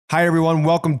Hi, everyone.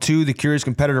 Welcome to the Curious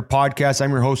Competitor Podcast.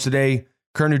 I'm your host today,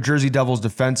 current New Jersey Devils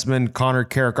defenseman Connor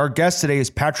Carrick. Our guest today is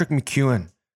Patrick McKeown.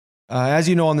 As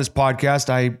you know on this podcast,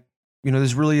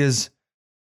 this really is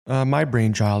my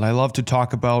brainchild. I love to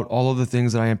talk about all of the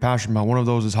things that I am passionate about. One of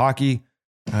those is hockey.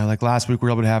 Like last week, we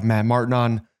were able to have Matt Martin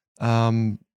on.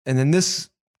 And then this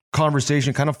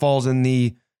conversation kind of falls in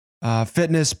the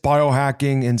fitness,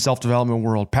 biohacking, and self-development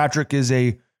world. Patrick is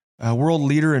a world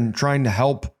leader in trying to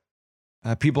help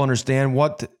people understand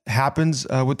what happens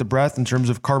with the breath in terms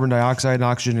of carbon dioxide and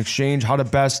oxygen exchange, how to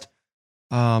best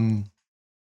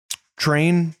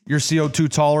train your CO2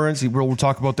 tolerance. We'll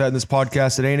talk about that in this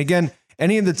podcast today. And again,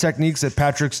 any of the techniques that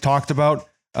Patrick's talked about,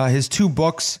 his two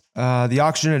books, The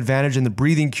Oxygen Advantage and The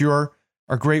Breathing Cure,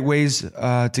 are great ways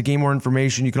to gain more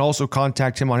information. You can also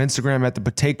contact him on Instagram at the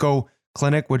Pateco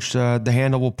Clinic, which the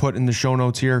handle we'll put in the show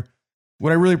notes here.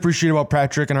 What I really appreciate about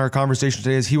Patrick and our conversation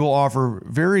today is he will offer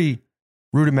very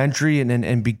rudimentary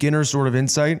and beginner sort of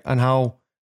insight on how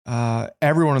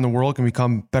everyone in the world can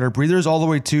become better breathers, all the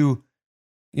way to,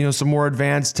 some more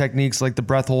advanced techniques like the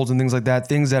breath holds and things like that,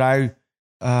 things that I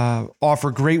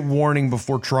offer great warning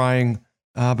before trying.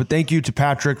 But thank you to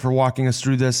Patrick for walking us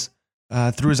through this,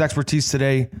 through his expertise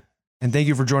today. And thank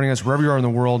you for joining us wherever you are in the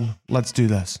world. Let's do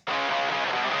this.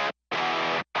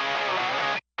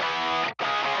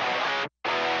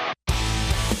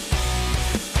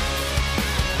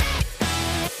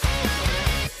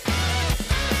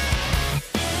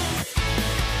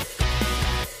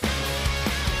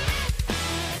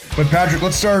 But Patrick,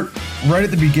 let's start right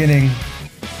at the beginning.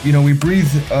 We breathe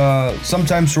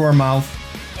sometimes through our mouth,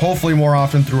 hopefully more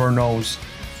often through our nose.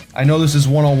 I know this is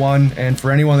 101, and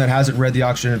for anyone that hasn't read The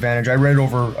Oxygen Advantage, I read it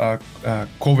over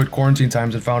COVID quarantine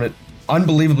times and found it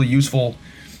unbelievably useful,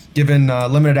 given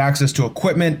limited access to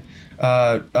equipment.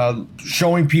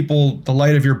 Showing people the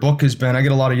light of your book has been, I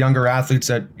get a lot of younger athletes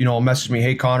that, message me,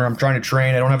 hey Connor, I'm trying to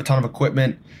train, I don't have a ton of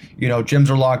equipment, gyms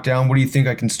are locked down, what do you think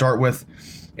I can start with?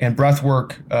 And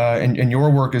Breathwork and your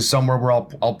work is somewhere where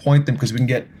I'll point them, because we can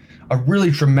get a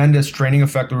really tremendous training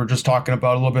effect that we were just talking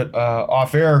about a little bit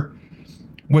off air,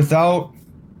 without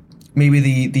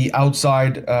maybe the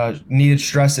outside needed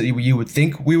stress that you would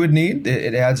think we would need.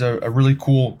 It adds a really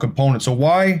cool component. So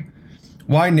why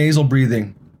nasal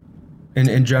breathing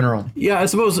in general? Yeah, I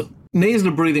suppose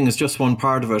nasal breathing is just one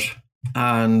part of it.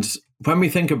 And when we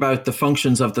think about the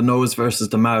functions of the nose versus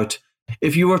the mouth,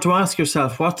 if you were to ask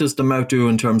yourself, what does the mouth do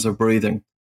in terms of breathing?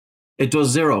 It does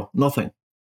zero, nothing.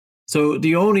 So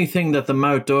the only thing that the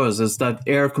mouth does is that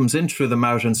air comes in through the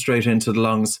mouth and straight into the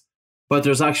lungs, but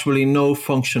there's actually no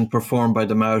function performed by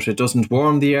the mouth. It doesn't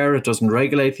warm the air, it doesn't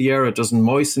regulate the air, it doesn't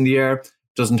moisten the air, it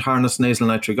doesn't harness nasal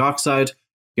nitric oxide.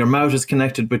 Your mouth is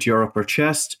connected with your upper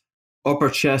chest. Upper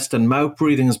chest and mouth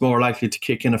breathing is more likely to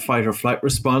kick in a fight or flight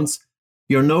response.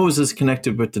 Your nose is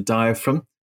connected with the diaphragm.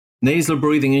 Nasal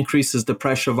breathing increases the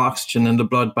pressure of oxygen in the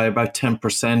blood by about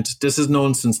 10%. This is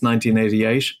known since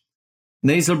 1988.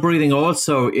 Nasal breathing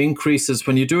also increases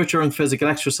when you do it during physical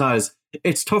exercise.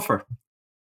 It's tougher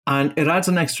and it adds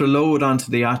an extra load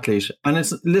onto the athlete. And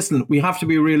listen, we have to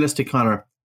be realistic, Connor.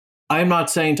 I'm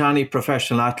not saying to any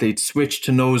professional athlete, switch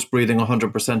to nose breathing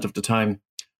 100% of the time.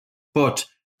 But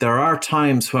there are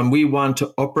times when we want to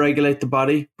upregulate the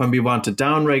body, when we want to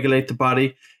downregulate the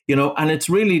body, and it's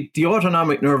really the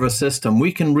autonomic nervous system.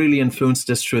 We can really influence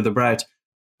this through the breath.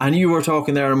 And you were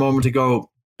talking there a moment ago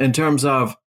in terms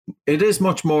of it is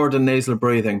much more than nasal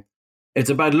breathing. It's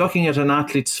about looking at an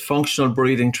athlete's functional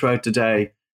breathing throughout the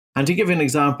day. And to give you an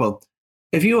example,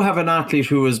 if you have an athlete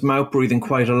who is mouth breathing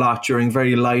quite a lot during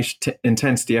very light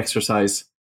intensity exercise,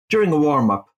 during a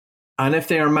warm-up, and if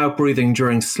they are mouth breathing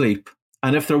during sleep,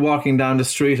 and if they're walking down the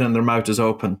street and their mouth is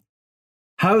open,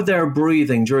 how they're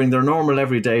breathing during their normal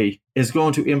everyday is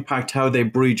going to impact how they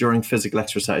breathe during physical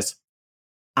exercise.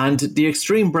 And the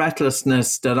extreme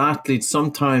breathlessness that athletes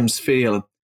sometimes feel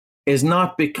is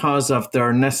not because of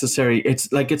their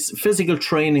it's physical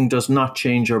training does not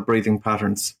change your breathing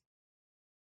patterns.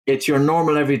 It's your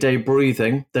normal everyday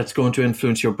breathing that's going to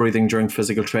influence your breathing during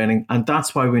physical training. And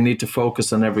that's why we need to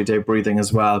focus on everyday breathing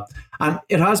as well. And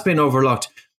it has been overlooked.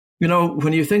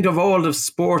 When you think of all the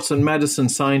sports and medicine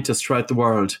scientists throughout the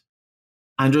world,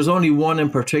 and there's only one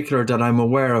in particular that I'm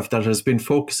aware of that has been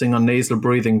focusing on nasal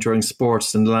breathing during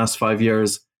sports in the last 5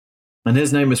 years, and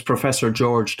his name is Professor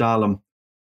George Dallam.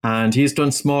 And he's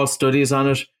done small studies on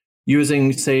it,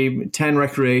 using, say, 10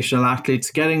 recreational athletes,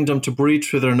 getting them to breathe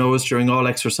through their nose during all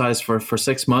exercise for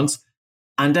 6 months,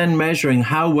 and then measuring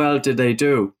how well did they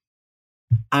do.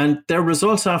 And their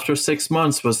results after 6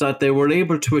 months was that they were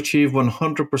able to achieve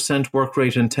 100% work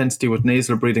rate intensity with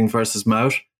nasal breathing versus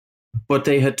mouth, but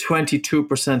they had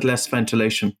 22% less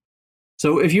ventilation.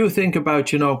 So if you think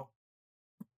about,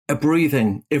 a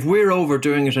breathing, if we're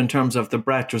overdoing it in terms of the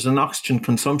breath, there's an oxygen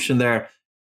consumption there.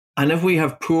 And if we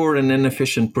have poor and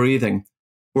inefficient breathing,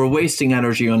 we're wasting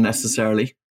energy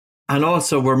unnecessarily. And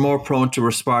also we're more prone to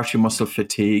respiratory muscle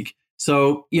fatigue.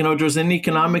 So, there's an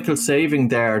economical saving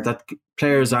there that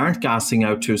players aren't gassing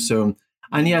out too soon.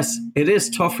 And yes, it is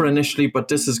tougher initially, but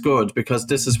this is good because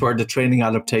this is where the training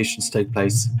adaptations take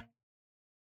place.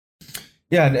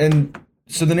 Yeah, and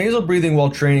so the nasal breathing while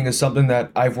training is something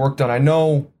that I've worked on. I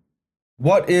know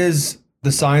what is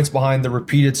the science behind the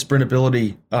repeated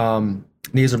sprintability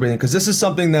nasal breathing, because this is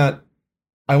something that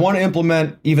I want to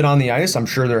implement even on the ice. I'm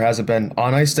sure there hasn't been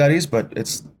on ice studies, but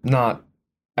it's not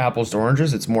apples to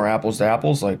oranges. It's more apples to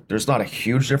apples. Like there's not a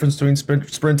huge difference between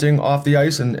sprinting off the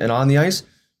ice and on the ice.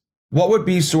 What would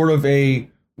be sort of a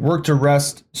work to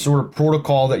rest sort of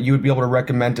protocol that you would be able to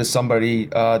recommend to somebody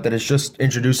that is just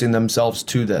introducing themselves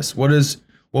to this? What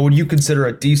would you consider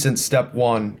a decent step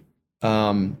one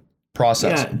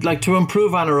process? Yeah, like to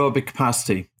improve anaerobic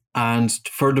capacity and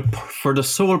for the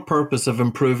sole purpose of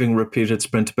improving repeated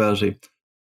sprintability.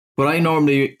 What I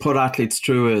normally put athletes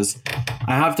through is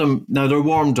I have them, now they're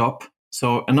warmed up.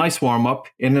 So a nice warm up,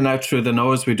 in and out through the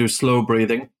nose. We do slow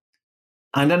breathing.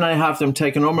 And then I have them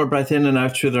take a normal breath in and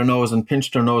out through their nose and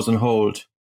pinch their nose and hold.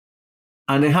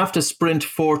 And they have to sprint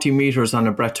 40 meters on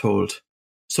a breath hold.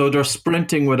 So they're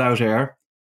sprinting without air.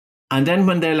 And then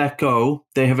when they let go,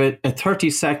 they have a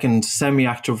 30-second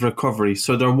semi-active recovery.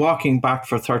 So they're walking back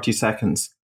for 30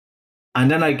 seconds. And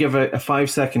then I give a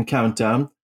 5-second countdown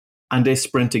and they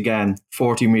sprint again,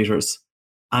 40 meters.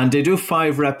 And they do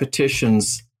 5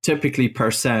 repetitions typically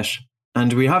per set.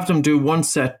 And we have them do 1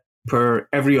 set per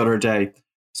every other day.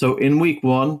 So in week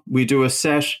 1, we do a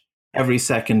set every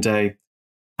second day,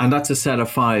 and that's a set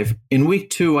of 5. In week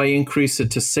 2, I increase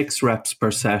it to 6 reps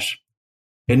per set.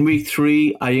 In week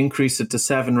 3, I increase it to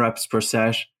 7 reps per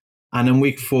set. And in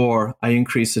week 4, I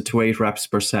increase it to 8 reps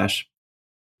per set.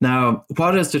 Now,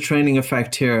 what is the training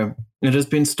effect here? It has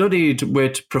been studied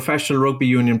with professional rugby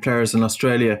union players in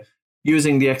Australia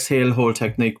using the exhale hold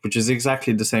technique, which is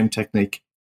exactly the same technique.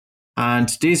 And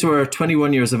these were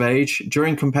 21 years of age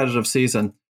during competitive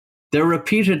season. Their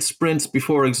repeated sprints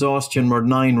before exhaustion were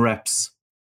 9 reps.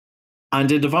 And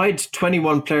they divide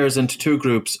 21 players into 2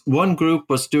 groups. One group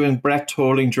was doing breath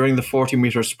holding during the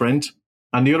 40-meter sprint,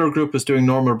 and the other group was doing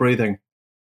normal breathing.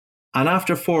 And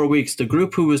after 4 weeks, the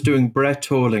group who was doing breath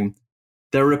holding,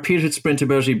 their repeated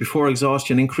sprintability before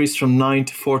exhaustion increased from 9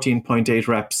 to 14.8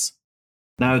 reps.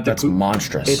 Now, that's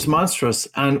monstrous. It's monstrous.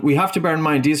 And we have to bear in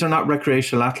mind, these are not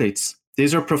recreational athletes.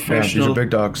 These are professional. Yeah, these are big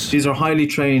dogs. These are highly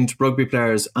trained rugby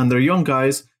players, and they're young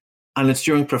guys, and it's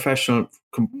during professional,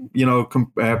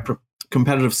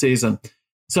 competitive season.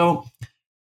 So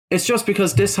it's just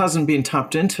because this hasn't been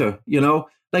tapped into,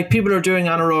 like people are doing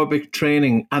anaerobic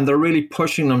training and they're really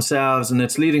pushing themselves and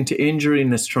it's leading to injury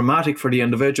and it's traumatic for the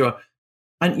individual.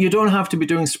 And you don't have to be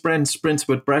doing sprints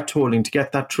with breath holding to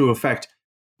get that true effect.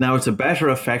 Now it's a better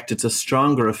effect. It's a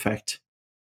stronger effect.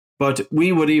 But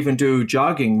we would even do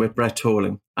jogging with breath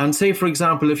holding. And say, for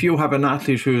example, if you have an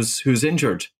athlete who's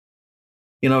injured,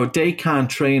 they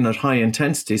can't train at high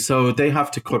intensity, so they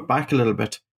have to cut back a little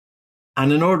bit.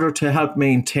 And in order to help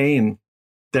maintain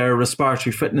their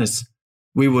respiratory fitness,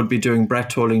 we would be doing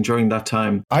breath holding during that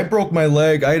time. I broke my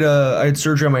leg. I had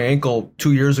surgery on my ankle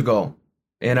 2 years ago.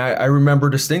 And I remember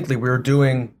distinctly we were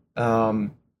doing,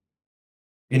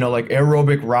 like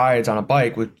aerobic rides on a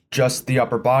bike with just the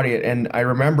upper body. And I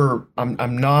remember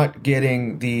I'm not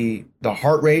getting the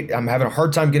heart rate. I'm having a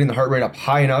hard time getting the heart rate up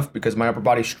high enough because my upper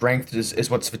body strength is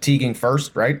what's fatiguing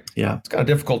first, right? Yeah. It's kind of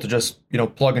difficult to just,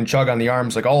 plug and chug on the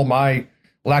arms. Like all my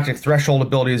lactic threshold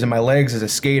abilities in my legs as a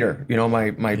skater,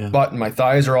 my butt and my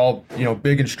thighs are all,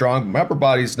 big and strong. My upper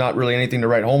body's not really anything to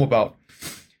write home about.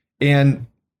 And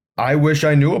I wish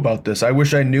I knew about this. I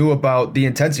wish I knew about the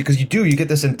intensity, because you get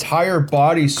this entire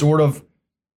body sort of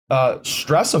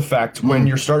stress effect when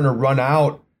you're starting to run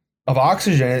out of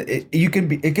oxygen. It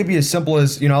could be as simple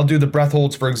as, I'll do the breath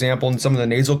holds, for example, and some of the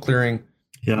nasal clearing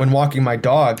when walking my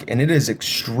dog, and it is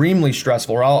extremely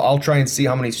stressful. Or I'll try and see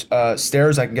how many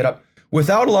stairs I can get up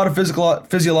without a lot of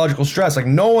physiological stress. Like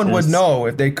no one would know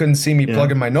if they couldn't see me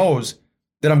plugging my nose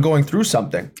that I'm going through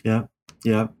something. Yeah.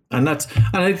 Yeah. And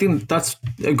I think that's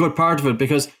a good part of it,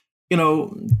 because, the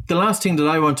last thing that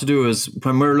I want to do is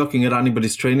when we're looking at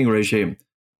anybody's training regime,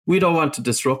 we don't want to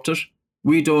disrupt it.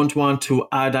 We don't want to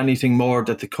add anything more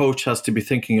that the coach has to be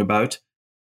thinking about.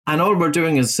 And all we're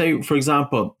doing is, say, for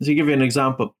example, to give you an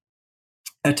example,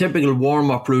 a typical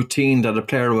warm-up routine that a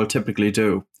player will typically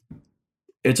do.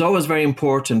 it's always very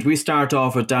important. We start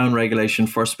off with down regulation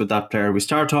first with that player. We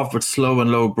start off with slow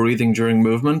and low breathing during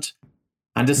movement.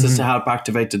 And this is to help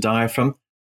activate the diaphragm,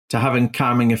 to having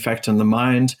calming effect on the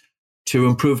mind, to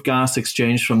improve gas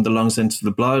exchange from the lungs into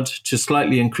the blood, to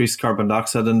slightly increase carbon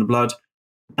dioxide in the blood.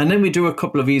 And then we do a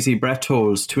couple of easy breath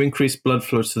holds to increase blood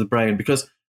flow to the brain, because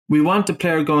we want the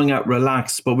player going out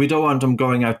relaxed, but we don't want them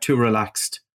going out too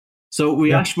relaxed. So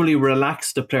we actually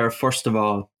relax the player first of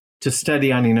all to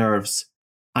steady any nerves.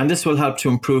 And this will help to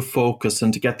improve focus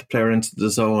and to get the player into the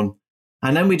zone.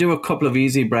 And then we do a couple of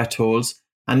easy breath holds,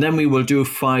 and then we will do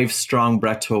 5 strong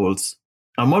breath holds.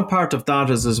 And one part of that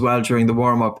is as well during the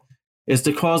warm-up is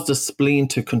to cause the spleen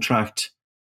to contract,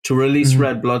 to release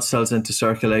red blood cells into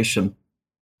circulation.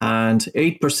 And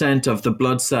 8% of the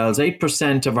blood cells,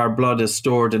 8% of our blood is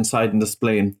stored inside in the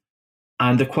spleen.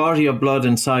 And the quality of blood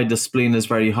inside the spleen is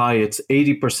very high. It's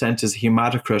 80% is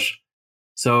hematocrit.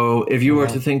 So if you were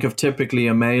to think of typically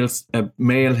a male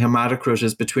hematocrit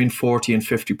is between 40 and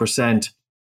 50%.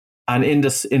 And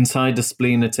inside the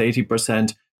spleen, it's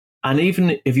 80%. And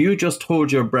even if you just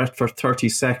hold your breath for 30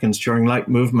 seconds during light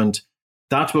movement,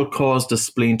 that will cause the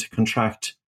spleen to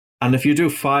contract. And if you do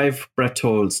 5 breath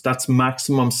holds, that's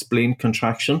maximum spleen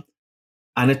contraction.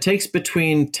 And it takes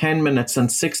between 10 minutes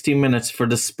and 60 minutes for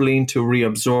the spleen to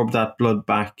reabsorb that blood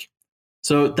back.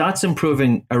 So that's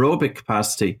improving aerobic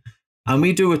capacity. And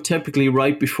we do it typically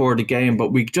right before the game,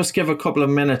 but we just give a couple of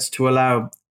minutes to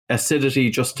allow acidity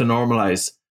just to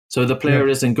normalize. So the player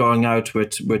isn't going out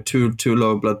with too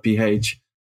low blood pH.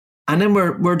 And then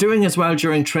we're doing as well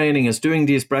during training is doing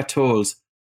these breath holds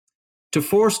to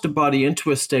force the body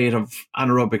into a state of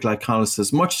anaerobic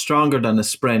glycolysis, much stronger than a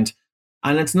sprint.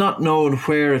 And it's not known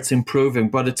where it's improving,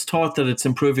 but it's thought that it's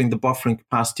improving the buffering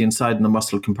capacity inside in the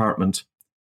muscle compartment.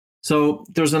 So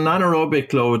there's an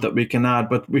anaerobic load that we can add,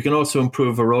 but we can also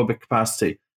improve aerobic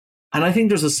capacity. And I think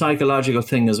there's a psychological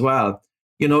thing as well.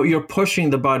 You know, you're pushing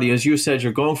the body, as you said,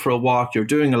 you're going for a walk, you're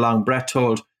doing a long breath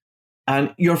hold,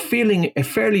 and you're feeling a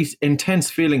fairly intense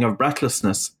feeling of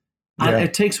breathlessness. And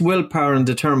it takes willpower and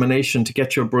determination to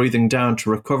get your breathing down to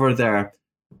recover there.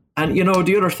 And, you know,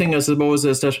 the other thing, I suppose,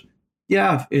 is that,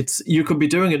 it's you could be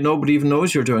doing it, nobody even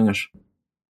knows you're doing it.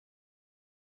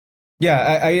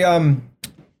 Yeah,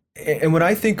 and when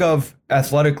I think of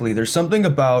athletically, there's something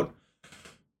about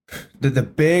the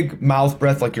big mouth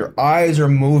breath, like your eyes are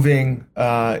moving.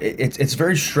 It's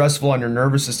very stressful on your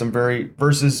nervous system.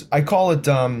 Versus I call it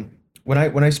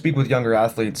when I speak with younger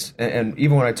athletes, and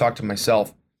even when I talk to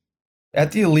myself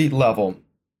at the elite level,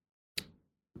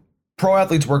 pro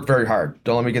athletes work very hard.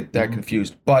 Don't let me get that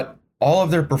confused. But all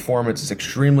of their performance is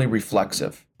extremely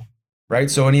reflexive. Right?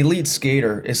 So an elite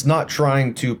skater is not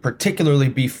trying to particularly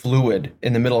be fluid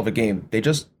in the middle of a game. They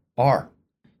just are.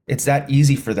 It's that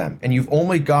easy for them. And you've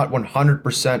only got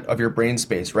 100% of your brain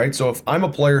space, right? So if I'm a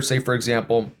player, say, for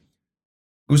example,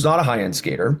 who's not a high-end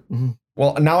skater,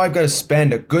 well, now I've got to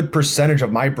spend a good percentage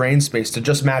of my brain space to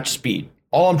just match speed.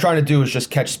 All I'm trying to do is just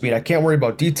catch speed. I can't worry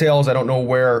about details. I don't know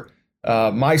where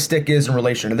my stick is in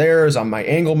relation to theirs. My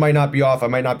angle might not be off. I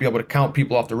might not be able to count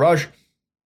people off the rush.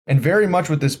 And very much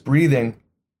with this breathing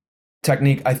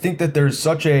technique, I think that there's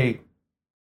such a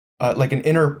like an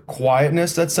inner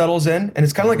quietness that settles in. And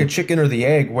it's kind of like a chicken or the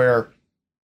egg, where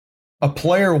a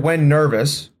player, when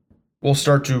nervous, will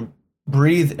start to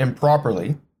breathe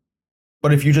improperly.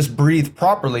 But if you just breathe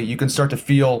properly, you can start to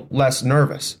feel less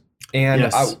nervous. And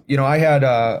I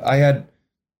had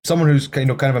someone who's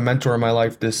kind of a mentor in my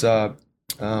life. This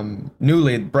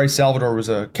newly, Bryce Salvador was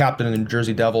a captain in the New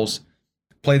Jersey Devils.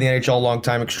 Played the NHL a long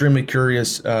time, extremely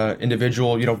curious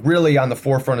individual, really on the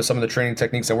forefront of some of the training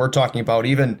techniques that we're talking about,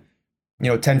 even,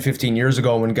 10, 15 years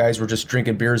ago when guys were just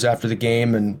drinking beers after the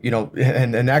game and,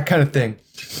 and that kind of thing.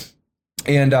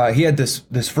 And he had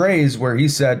this phrase where he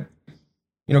said,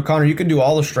 Connor, you can do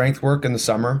all the strength work in the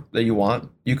summer that you want.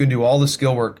 You can do all the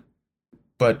skill work,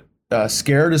 but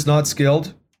scared is not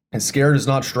skilled and scared is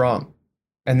not strong.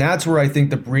 And that's where I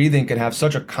think the breathing can have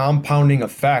such a compounding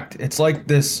effect. It's like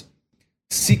this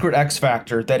secret X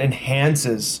factor that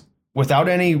enhances without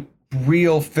any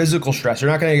real physical stress. You're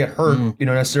not going to get hurt,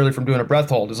 necessarily from doing a breath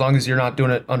hold, as long as you're not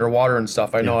doing it underwater and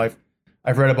stuff. I know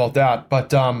I've read about that,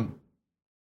 but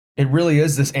it really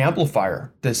is this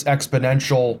amplifier, this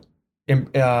exponential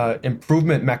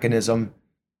improvement mechanism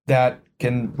that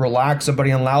can relax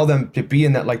somebody and allow them to be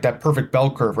in that perfect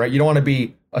bell curve, right? You don't want to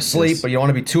be asleep, but you don't want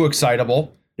to be too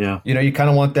excitable. Yeah. You kind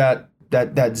of want that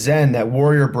zen, that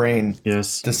warrior brain to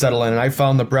settle in. And I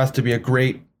found the breath to be a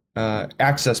great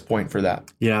access point for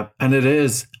that. Yeah, and it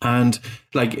is. And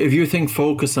if you think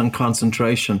focus and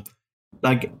concentration,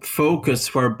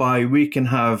 focus whereby we can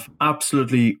have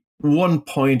absolutely one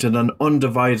point and an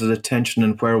undivided attention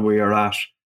in where we are at,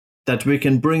 that we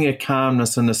can bring a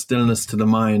calmness and a stillness to the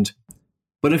mind.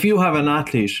 But if you have an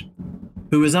athlete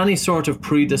who has any sort of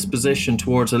predisposition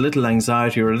towards a little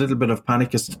anxiety or a little bit of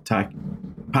panic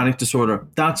disorder,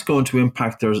 that's going to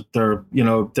impact their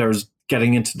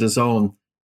getting into the zone.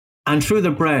 And through the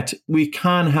breath, we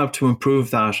can help to improve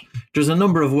that. There's a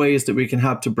number of ways that we can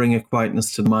help to bring a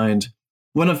quietness to the mind.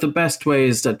 One of the best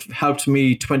ways that helped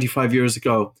me 25 years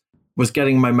ago was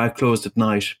getting my mouth closed at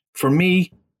night. For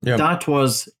me, that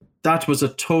was a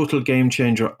total game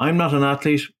changer. I'm not an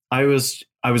athlete. I was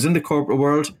in the corporate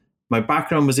world. My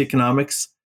background was economics.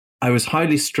 I was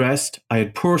highly stressed. I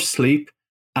had poor sleep.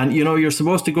 And, you're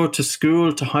supposed to go to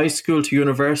school, to high school, to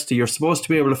university. You're supposed to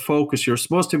be able to focus. You're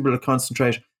supposed to be able to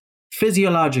concentrate.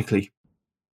 Physiologically,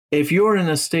 if you're in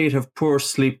a state of poor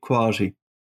sleep quality,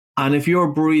 and if your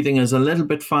breathing is a little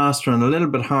bit faster and a little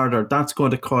bit harder, that's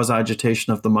going to cause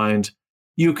agitation of the mind.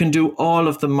 You can do all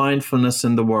of the mindfulness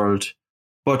in the world,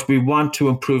 but we want to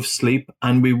improve sleep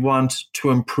and we want to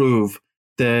improve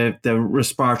the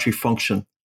respiratory function.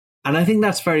 And I think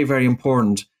that's very, very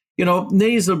important.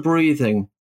 Nasal breathing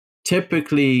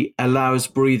typically allows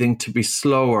breathing to be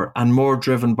slower and more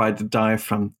driven by the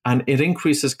diaphragm, and it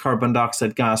increases carbon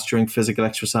dioxide gas during physical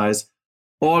exercise.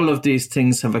 All of these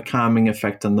things have a calming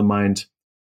effect on the mind.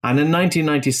 And in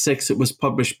 1996, it was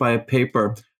published by a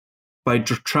paper by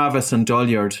Travis and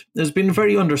Dulyard. It's been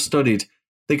very understudied.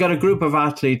 They got a group of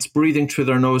athletes breathing through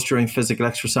their nose during physical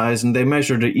exercise, and they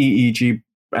measured the EEG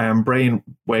brain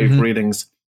wave readings.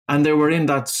 And they were in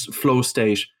that flow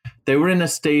state. They were in a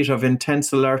state of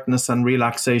intense alertness and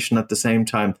relaxation at the same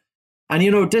time.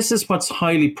 And, this is what's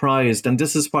highly prized. And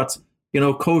this is what's,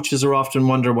 coaches are often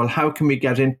wonder, well, how can we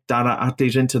get that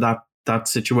athlete into that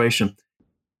situation?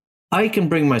 I can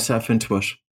bring myself into it.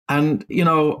 And,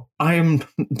 I'm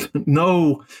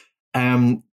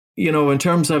in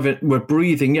terms of it with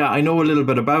breathing, I know a little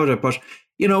bit about it, but,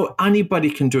 anybody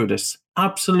can do this.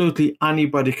 Absolutely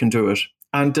anybody can do it.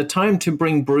 And the time to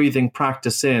bring breathing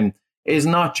practice in is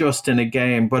not just in a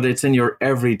game, but it's in your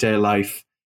everyday life.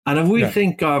 And if we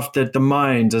think of the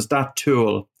mind as that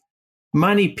tool,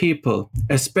 many people,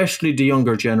 especially the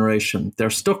younger generation, they're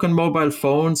stuck on mobile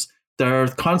phones. They're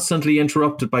constantly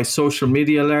interrupted by social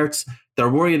media alerts. They're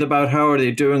worried about how are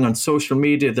they doing on social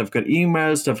media. They've got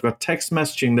emails, they've got text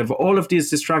messaging, they've all of these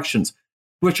distractions,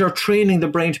 which are training the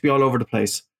brain to be all over the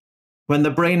place. When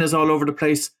the brain is all over the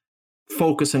place,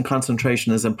 focus and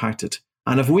concentration is impacted.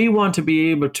 And if we want to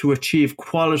be able to achieve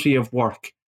quality of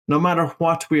work, no matter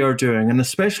what we are doing, and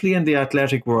especially in the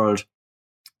athletic world,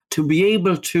 to be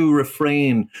able to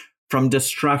refrain from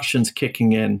distractions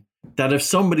kicking in, that if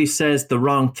somebody says the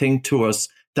wrong thing to us,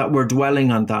 that we're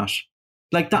dwelling on that.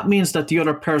 Like that means that the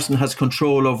other person has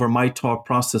control over my thought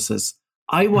processes.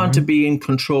 I want to be in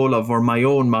control over my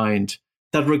own mind,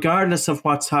 that regardless of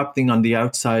what's happening on the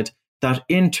outside, that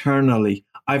internally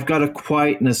I've got a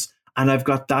quietness and I've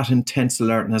got that intense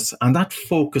alertness. And that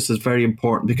focus is very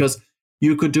important, because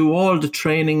you could do all the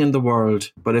training in the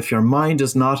world, but if your mind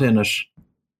is not in it,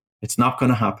 it's not going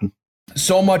to happen.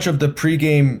 So much of the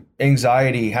pregame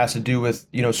anxiety has to do with,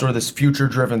 sort of this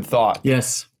future-driven thought.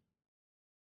 Yes.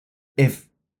 If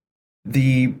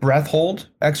the breath hold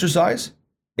exercise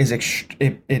is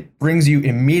it brings you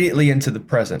immediately into the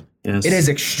present. Yes. It is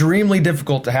extremely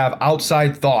difficult to have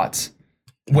outside thoughts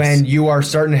when you are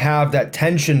starting to have that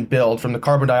tension build from the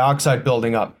carbon dioxide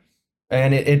building up,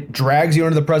 and it drags you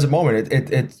into the present moment.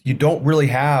 It you don't really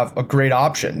have a great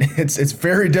option. It's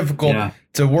very difficult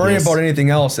to worry about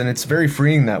anything else, and it's very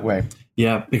freeing that way.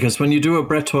 Yeah, because when you do a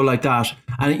breath hold like that,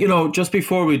 and just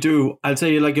before we do, I'll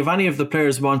say, like, if any of the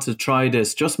players want to try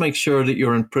this, just make sure that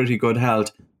you're in pretty good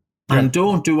health, and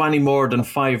don't do any more than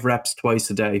 5 reps twice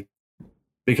a day,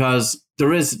 because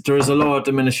there is a law of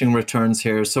diminishing returns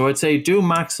here. So I'd say do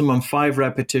maximum 5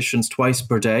 repetitions twice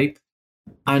per day.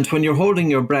 And when you're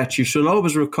holding your breath, you should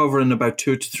always recover in about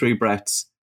 2 to 3 breaths.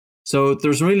 So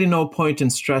there's really no point in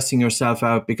stressing yourself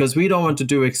out, because we don't want to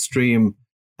do extreme.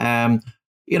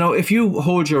 If you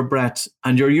hold your breath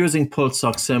and you're using pulse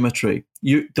oximetry,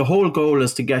 the whole goal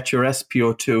is to get your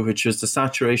SpO2, which is the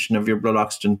saturation of your blood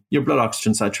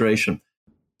oxygen saturation,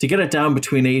 to get it down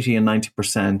between 80 and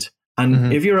 90%.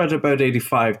 And if you're at about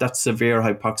 85, that's severe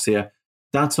hypoxia.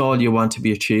 That's all you want to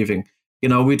be achieving.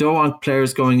 We don't want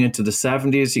players going into the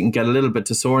 70s. You can get a little bit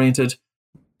disoriented.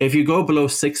 If you go below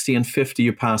 60 and 50,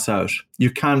 you pass out.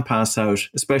 You can pass out,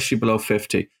 especially below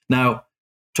 50. Now,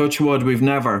 touch wood, we've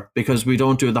never, because we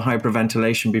don't do the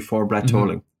hyperventilation before breath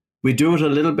holding. We do it a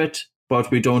little bit, but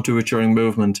we don't do it during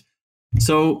movement.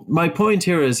 So my point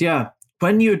here is,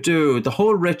 when you do, the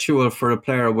whole ritual for a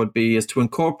player is to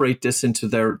incorporate this into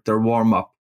their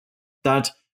warm-up. That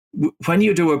when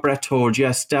you do a breath hold,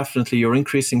 yes, definitely you're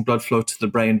increasing blood flow to the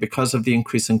brain because of the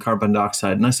increase in carbon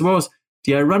dioxide. And I suppose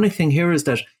the ironic thing here is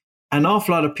that an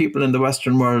awful lot of people in the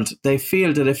Western world, they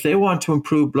feel that if they want to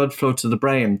improve blood flow to the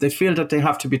brain, they feel that they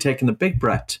have to be taking a big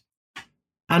breath.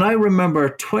 And I remember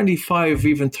 25,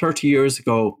 even 30 years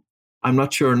ago, I'm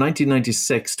not sure,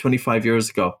 1996, 25 years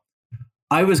ago,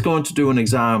 I was going to do an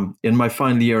exam in my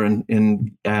final year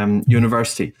in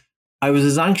university. I was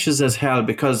as anxious as hell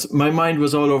because my mind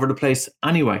was all over the place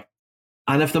anyway.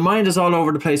 And if the mind is all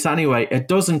over the place anyway, it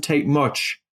doesn't take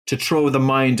much to throw the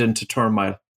mind into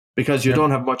turmoil because you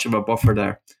don't have much of a buffer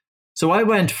there. So I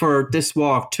went for this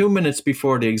walk 2 minutes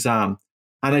before the exam,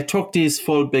 and I took these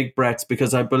full big breaths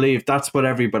because I believe that's what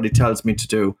everybody tells me to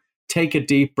do. Take a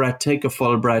deep breath, take a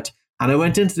full breath. And I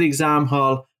went into the exam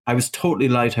hall. I was totally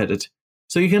lightheaded.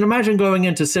 So you can imagine going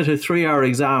in to sit a 3-hour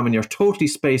exam and you're totally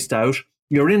spaced out.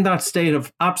 You're in that state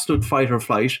of absolute fight or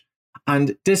flight.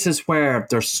 And this is where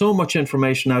there's so much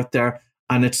information out there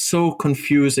and it's so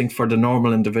confusing for the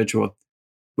normal individual.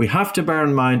 We have to bear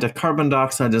in mind that carbon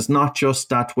dioxide is not just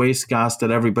that waste gas that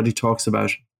everybody talks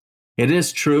about. It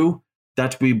is true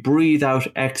that we breathe out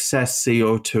excess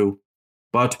CO2,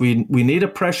 but we need a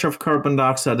pressure of carbon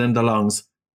dioxide in the lungs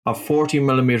of 40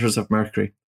 millimeters of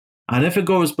mercury. And if it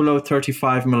goes below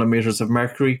 35 millimeters of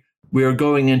mercury, we are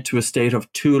going into a state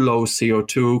of too low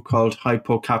CO2 called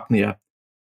hypocapnia.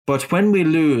 But when we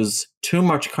lose too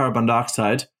much carbon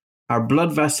dioxide, our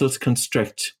blood vessels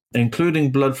constrict,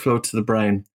 including blood flow to the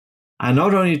brain. And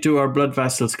not only do our blood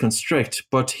vessels constrict,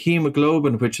 but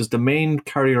hemoglobin, which is the main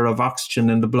carrier of oxygen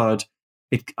in the blood,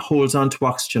 it holds on to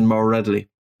oxygen more readily.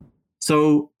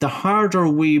 So the harder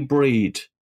we breathe,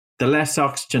 the less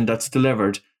oxygen that's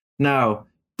delivered. Now,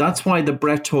 that's why the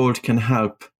breath hold can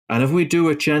help. And if we do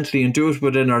it gently and do it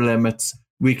within our limits,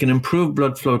 we can improve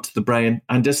blood flow to the brain.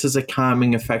 And this is a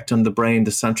calming effect on the brain,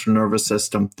 the central nervous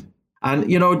system. And,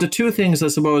 the two things, I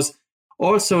suppose,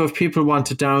 also, if people want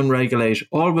to down-regulate,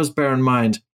 always bear in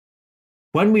mind,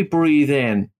 when we breathe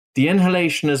in, the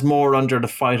inhalation is more under the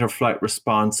fight or flight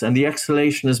response, and the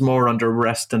exhalation is more under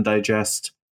rest and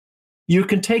digest. You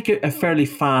can take a fairly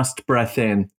fast breath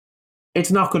in.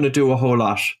 It's not going to do a whole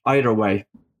lot either way.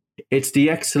 It's the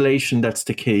exhalation that's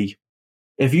the key.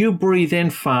 If you breathe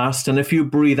in fast and if you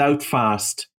breathe out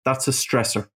fast, that's a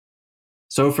stressor.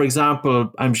 So, for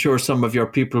example, I'm sure some of your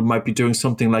people might be doing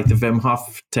something like the Wim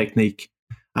Hof technique,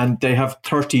 and they have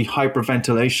 30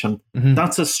 hyperventilation. Mm-hmm.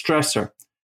 That's a stressor.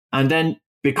 And then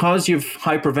because you've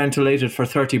hyperventilated for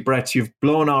 30 breaths, you've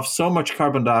blown off so much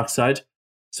carbon dioxide.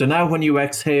 So now when you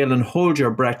exhale and hold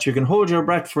your breath, you can hold your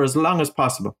breath for as long as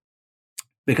possible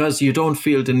because you don't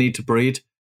feel the need to breathe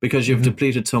because you've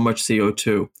depleted so much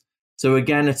CO2. So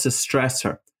again, it's a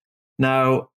stressor.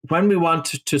 Now, when we want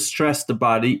to stress the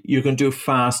body, you can do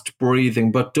fast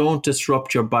breathing, but don't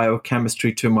disrupt your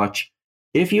biochemistry too much.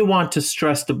 If you want to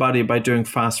stress the body by doing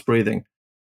fast breathing,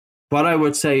 what I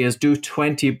would say is do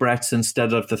 20 breaths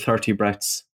instead of the 30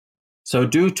 breaths. So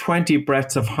do 20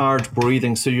 breaths of hard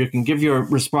breathing so you can give your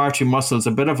respiratory muscles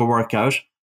a bit of a workout.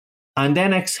 And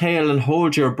then exhale and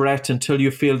hold your breath until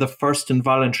you feel the first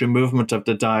involuntary movement of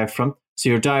the diaphragm. So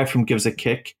your diaphragm gives a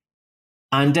kick.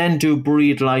 And then do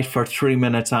breathe light for 3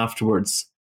 minutes afterwards,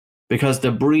 because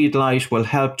the breathe light will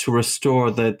help to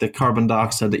restore the carbon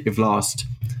dioxide that you've lost.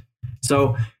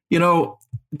 So,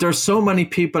 there's so many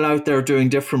people out there doing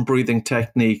different breathing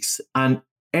techniques, and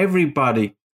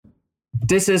everybody,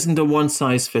 this isn't a one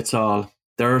size fits all.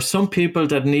 There are some people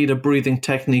that need a breathing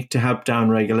technique to help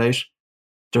downregulate.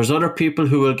 There's other people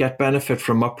who will get benefit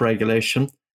from upregulation.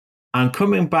 And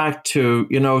coming back to,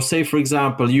 say, for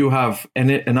example, you have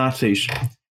an athlete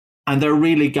and they're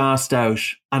really gassed out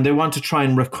and they want to try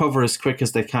and recover as quick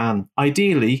as they can.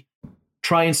 Ideally,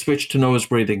 try and switch to nose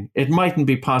breathing. It mightn't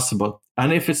be possible.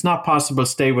 And if it's not possible,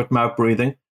 stay with mouth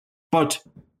breathing. But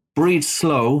breathe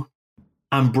slow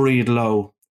and breathe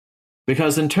low.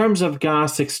 Because in terms of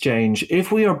gas exchange,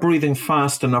 if we are breathing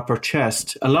fast in upper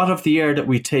chest, a lot of the air that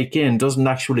we take in doesn't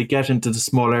actually get into the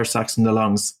small air sacs in the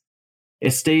lungs.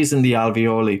 It stays in the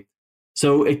alveoli.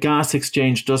 So a gas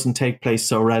exchange doesn't take place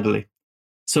so readily.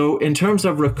 So in terms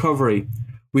of recovery,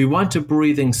 we want to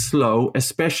breathing slow,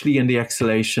 especially in the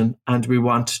exhalation, and we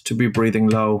want to be breathing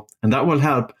low. And that will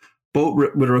help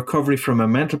both with recovery from a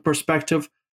mental perspective,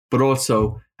 but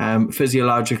also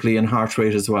physiologically and heart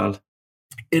rate as well.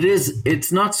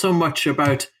 It's not so much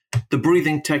about the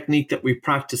breathing technique that we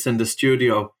practice in the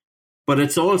studio, but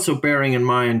it's also bearing in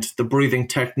mind the breathing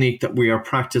technique that we are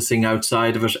practicing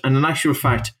outside of it. And in actual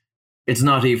fact, it's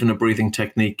not even a breathing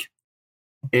technique.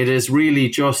 It is really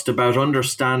just about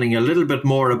understanding a little bit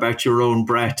more about your own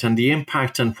breath and the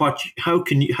impact and how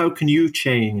can you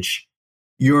change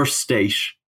your state,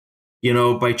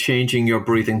 by changing your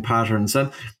breathing patterns.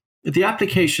 And the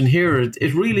application here,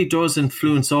 it really does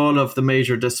influence all of the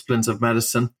major disciplines of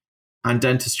medicine and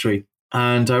dentistry.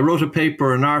 And I wrote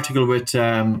an article with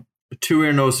 2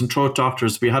 ear, nose, and throat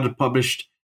doctors. We had it published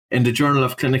in the Journal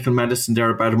of Clinical Medicine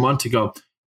there about a month ago.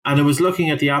 And it was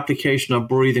looking at the application of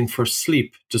breathing for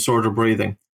sleep disorder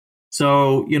breathing.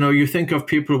 So, you think of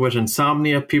people with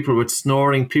insomnia, people with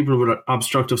snoring, people with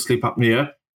obstructive sleep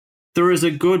apnea. There is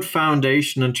a good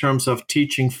foundation in terms of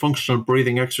teaching functional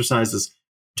breathing exercises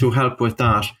to help with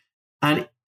that. And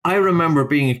I remember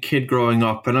being a kid growing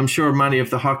up, and I'm sure many of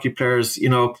the hockey players,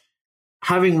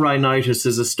 having rhinitis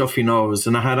is a stuffy nose,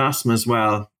 and I had asthma as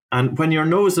well. And when your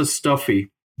nose is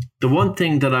stuffy, the one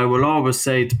thing that I will always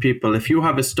say to people, if you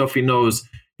have a stuffy nose,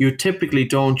 you typically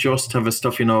don't just have a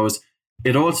stuffy nose.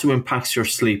 It also impacts your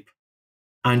sleep.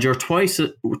 And you're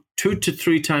 2 to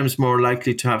 3 times more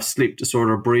likely to have sleep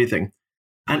disorder breathing.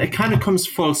 And it kind of comes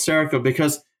full circle,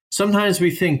 because sometimes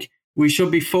we think we should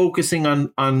be focusing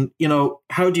on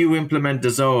how do you implement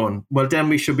the zone? Well, then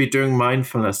we should be doing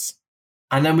mindfulness.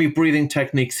 And then we've breathing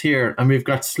techniques here, and we've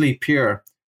got sleep here.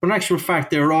 But in actual fact,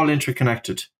 they're all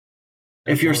interconnected.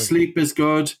 If your sleep is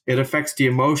good, it affects the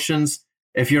emotions.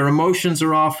 If your emotions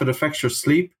are off, it affects your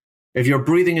sleep. If your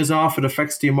breathing is off, it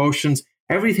affects the emotions.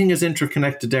 Everything is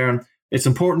interconnected there. And it's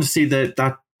important to see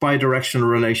that bi-directional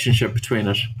relationship between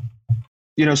it.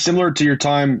 Similar to your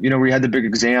time, we had the big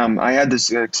exam. I had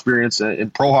this experience in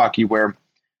pro hockey where it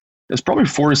was probably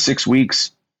 4 to 6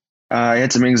 weeks. I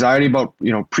had some anxiety about,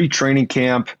 pre-training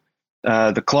camp.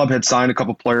 The club had signed a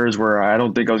couple players where I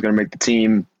don't think I was going to make the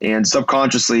team. And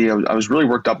subconsciously, I was really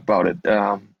worked up about it.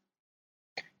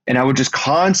 And I would just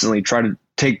constantly try to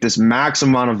take this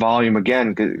maximum amount of volume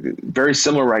again, very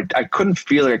similar where I couldn't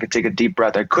feel like I could take a deep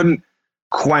breath. I couldn't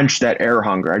quench that air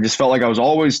hunger. I just felt like I was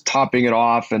always topping it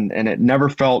off, and it never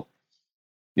felt,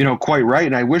 quite right.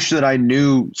 And I wish that I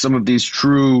knew some of these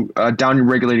true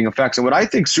down-regulating effects. And what I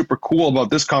think super cool about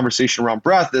this conversation around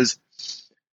breath is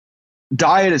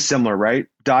diet is similar, right?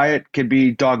 Diet can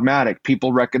be dogmatic.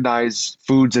 People recognize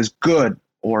foods as good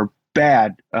or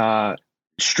bad,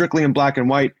 strictly in black and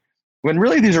white, when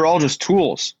really these are all just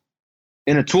tools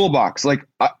in a toolbox. Like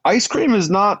ice cream is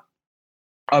not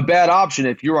a bad option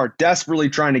if you are desperately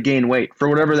trying to gain weight for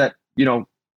whatever that,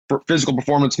 for physical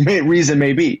performance reason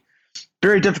may be.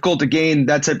 Very difficult to gain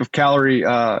that type of calorie,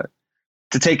 to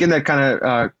take in that kind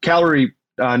of calorie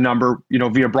number,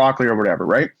 via broccoli or whatever,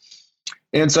 right?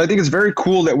 And so I think it's very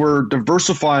cool that we're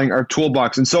diversifying our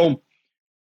toolbox. And so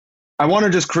I want to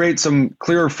just create some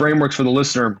clearer frameworks for the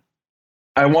listener.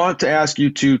 I want to ask you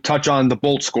to touch on the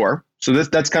BOLT score. So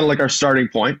that's kind of like our starting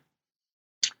point.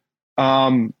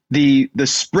 The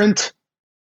sprint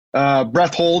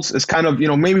breath holds is kind of,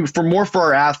 maybe for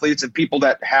our athletes and people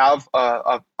that have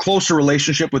a closer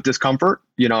relationship with discomfort.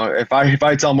 If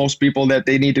I tell most people that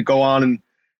they need to go on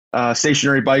and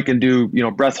stationary bike and do,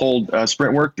 breath hold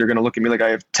sprint work, they're going to look at me like I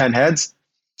have 10 heads.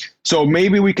 So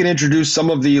maybe we can introduce some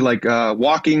of the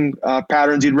walking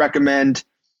patterns you'd recommend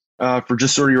for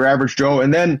just sort of your average Joe.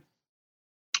 And then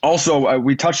also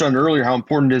we touched on earlier how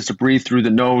important it is to breathe through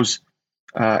the nose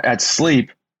at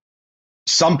sleep.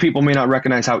 Some people may not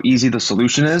recognize how easy the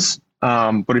solution is.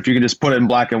 But if you can just put it in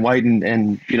black and white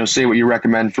and say what you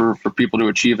recommend for people to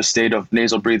achieve a state of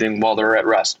nasal breathing while they're at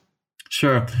rest.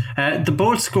 Sure. The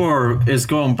BOLT score is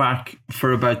going back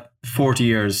for about 40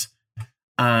 years,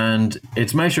 and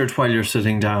it's measured while you're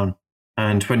sitting down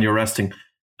and when you're resting.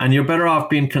 And you're better off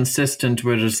being consistent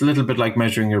with it. It's a little bit like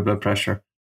measuring your blood pressure.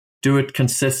 Do it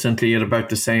consistently at about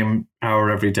the same hour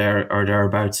every day or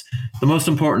thereabouts. The most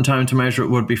important time to measure it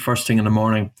would be first thing in the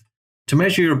morning. To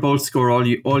measure your BOLT score, all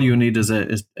you need is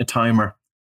a timer.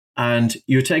 And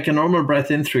you take a normal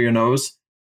breath in through your nose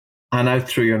and out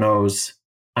through your nose.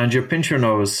 And you pinch your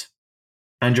nose.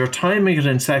 And you're timing it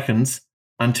in seconds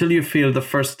until you feel the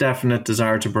first definite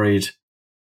desire to breathe.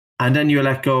 And then you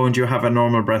let go and you have a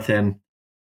normal breath in.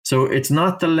 So it's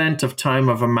not the length of time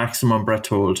of a maximum breath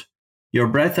hold. Your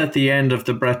breath at the end of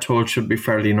the breath hold should be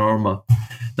fairly normal.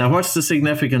 Now, what's the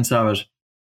significance of it?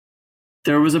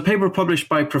 There was a paper published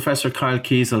by Professor Kyle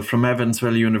Kiesel from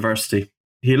Evansville University.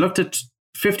 He looked at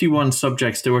 51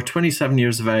 subjects. They were 27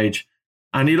 years of age.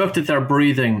 And he looked at their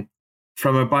breathing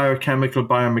from a biochemical,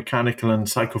 biomechanical, and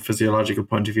psychophysiological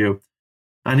point of view.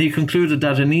 And he concluded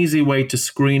that an easy way to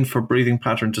screen for breathing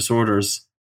pattern disorders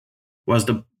was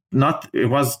the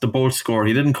BOLT score.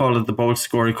 He didn't call it the BOLT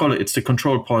score. He called it's the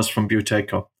controlled pause from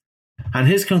Buteyko. And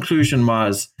his conclusion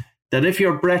was that if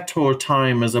your breath hold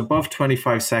time is above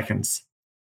 25 seconds,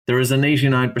 there is an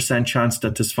 89% chance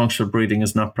that dysfunctional breathing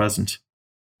is not present.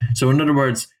 So in other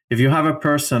words, if you have a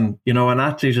person, an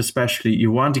athlete especially,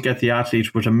 you want to get the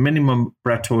athlete with a minimum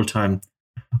breath hold time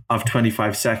of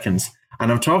 25 seconds.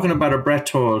 And I'm talking about a breath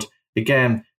hold,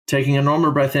 again, taking a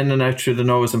normal breath in and out through the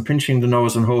nose and pinching the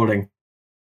nose and holding.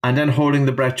 And then holding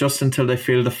the breath just until they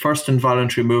feel the first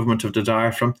involuntary movement of the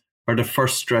diaphragm or the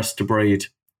first stress to breathe.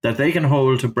 That they can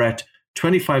hold the breath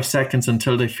 25 seconds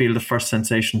until they feel the first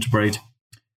sensation to breathe.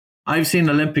 I've seen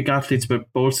Olympic athletes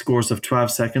with bolt scores of 12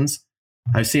 seconds.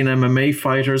 I've seen MMA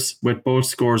fighters with bolt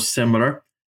scores similar.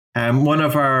 One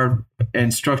of our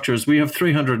instructors, we have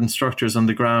 300 instructors on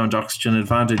the ground, Oxygen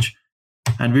Advantage,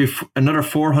 and we've another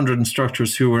 400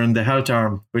 instructors who are in the health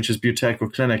arm, which is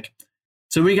Buteco Clinic.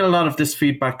 So we get a lot of this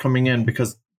feedback coming in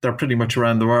because they're pretty much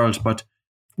around the world. But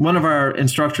one of our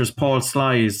instructors, Paul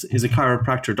Sly, is a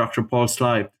chiropractor, Dr. Paul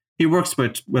Sly. He works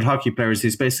with hockey players.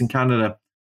 He's based in Canada.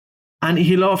 And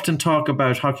he'll often talk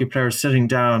about hockey players sitting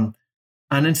down.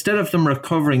 And instead of them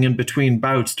recovering in between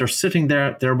bouts, they're sitting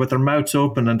there with their mouths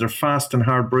open and they're fast and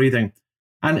hard breathing.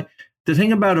 And the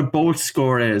thing about a bolt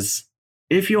score is,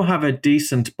 if you have a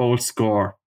decent bolt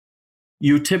score,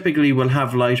 you typically will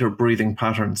have lighter breathing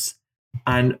patterns.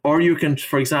 Or you can,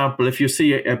 for example, if you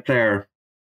see a player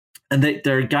and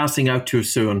they're gassing out too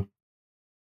soon,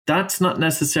 that's not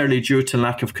necessarily due to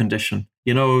lack of condition.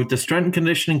 The strength and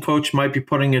conditioning coach might be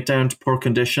putting it down to poor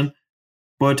condition.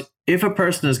 But if a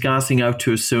person is gassing out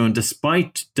too soon,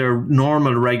 despite their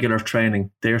normal regular training,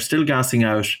 they are still gassing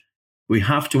out. We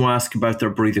have to ask about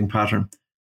their breathing pattern.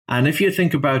 And if you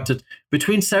think about it,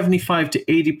 between 75 to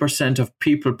 80% of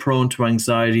people prone to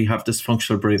anxiety have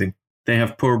dysfunctional breathing. They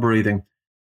have poor breathing.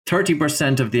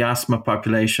 30% of the asthma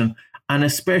population, and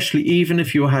especially even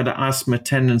if you had asthma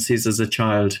tendencies as a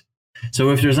child.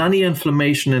 So if there's any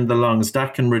inflammation in the lungs,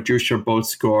 that can reduce your bolt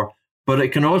score. But it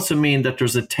can also mean that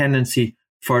there's a tendency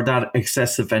for that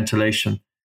excessive ventilation.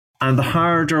 And the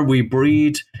harder we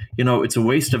breathe, it's a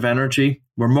waste of energy.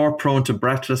 We're more prone to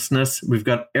breathlessness. We've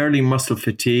got early muscle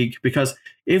fatigue, because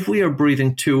if we are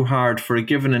breathing too hard for a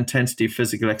given intensity of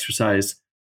physical exercise,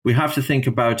 we have to think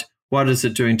about what is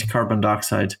it doing to carbon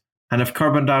dioxide. And if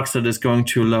carbon dioxide is going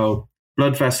too low,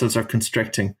 blood vessels are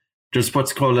constricting. There's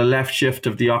what's called a left shift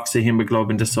of the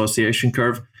oxyhemoglobin dissociation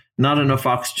curve. Not enough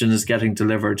oxygen is getting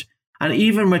delivered. And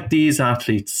even with these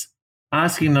athletes,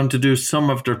 asking them to do some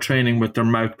of their training with their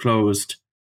mouth closed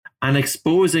and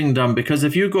exposing them, because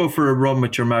if you go for a run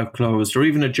with your mouth closed or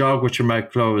even a jog with your mouth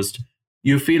closed,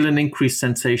 you feel an increased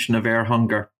sensation of air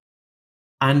hunger.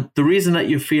 And the reason that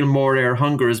you feel more air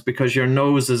hunger is because your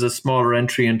nose is a smaller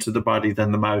entry into the body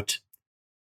than the mouth.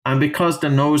 And because the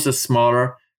nose is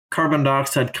smaller, carbon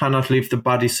dioxide cannot leave the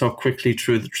body so quickly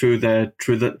through the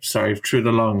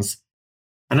lungs.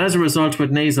 And as a result,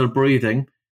 with nasal breathing,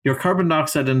 your carbon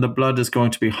dioxide in the blood is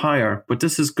going to be higher. But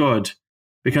this is good,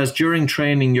 because during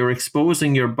training, you're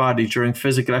exposing your body during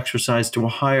physical exercise to a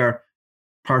higher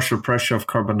partial pressure of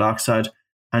carbon dioxide.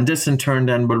 And this in turn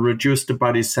then will reduce the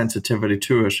body's sensitivity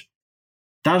to it.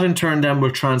 That in turn then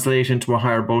will translate into a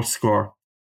higher bolt score.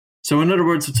 So in other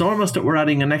words, it's almost that we're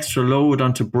adding an extra load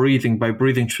onto breathing by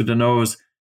breathing through the nose.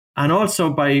 And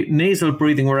also by nasal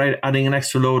breathing, we're adding an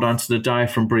extra load onto the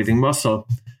diaphragm breathing muscle.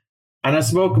 And I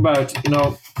spoke about,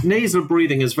 nasal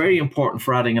breathing is very important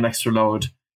for adding an extra load.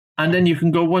 And then you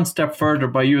can go one step further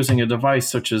by using a device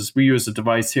such as we use a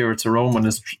device here. It's our own one,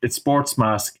 it's Sports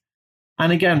Mask.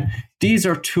 And again, these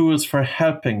are tools for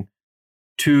helping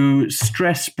to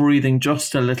stress breathing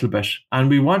just a little bit. And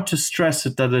we want to stress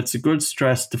it that it's a good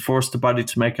stress to force the body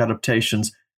to make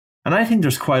adaptations. And I think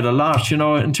there's quite a lot,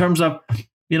 in terms of,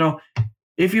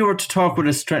 if you were to talk with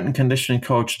a strength and conditioning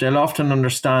coach, they'll often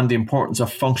understand the importance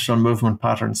of functional movement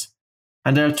patterns.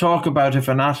 And they'll talk about if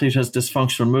an athlete has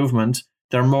dysfunctional movement,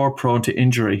 they're more prone to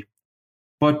injury.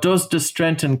 But does the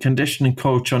strength and conditioning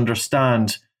coach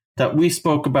understand that we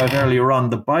spoke about earlier on,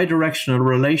 the bidirectional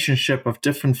relationship of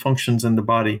different functions in the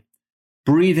body?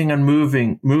 Breathing and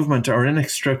movement are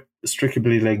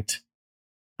inextricably linked.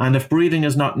 And if breathing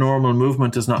is not normal,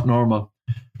 movement is not normal.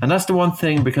 And that's the one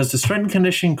thing, because the strength and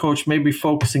conditioning coach may be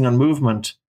focusing on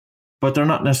movement, but they're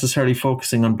not necessarily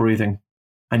focusing on breathing.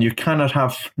 And you cannot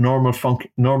have normal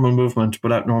movement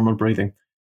without normal breathing.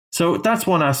 So that's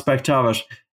one aspect of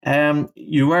it.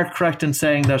 You are correct in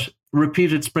saying that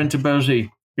repeated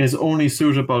sprintability is only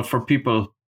suitable for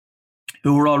people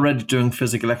who are already doing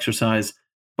physical exercise.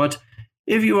 But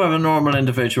if you have a normal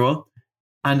individual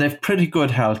and they've pretty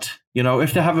good health,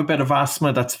 if they have a bit of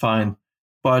asthma, that's fine.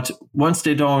 But once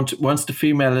the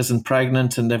female isn't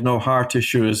pregnant and they've no heart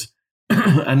issues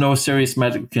and no serious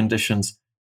medical conditions,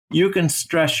 you can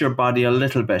stress your body a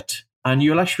little bit and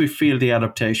you'll actually feel the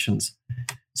adaptations.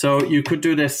 So you could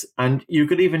do this, and you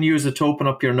could even use it to open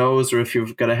up your nose, or if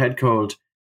you've got a head cold,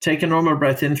 take a normal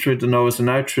breath in through the nose and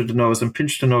out through the nose and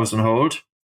pinch the nose and hold.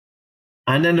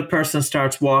 And then the person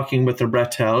starts walking with their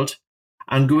breath held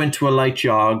and go into a light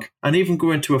jog and even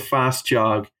go into a fast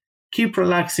jog. Keep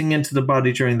relaxing into the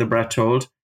body during the breath hold.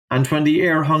 And when the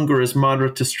air hunger is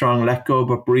moderate to strong, let go,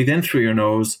 but breathe in through your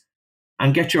nose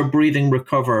and get your breathing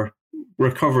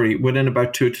recovery within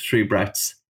about 2 to 3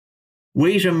 breaths.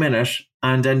 Wait a minute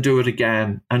and then do it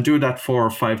again, and do that 4 or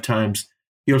 5 times.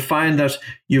 You'll find that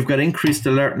you've got increased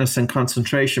alertness and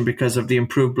concentration because of the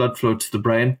improved blood flow to the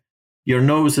brain. Your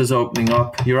nose is opening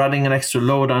up. You're adding an extra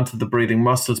load onto the breathing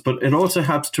muscles, but it also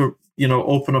helps to,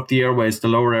 open up the airways, the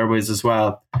lower airways as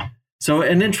well. So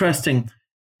an interesting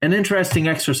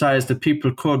exercise that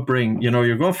people could bring.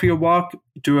 You're going for your walk,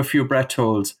 do a few breath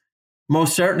holds.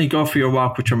 Most certainly go for your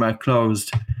walk with your mouth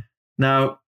closed.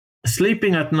 Now,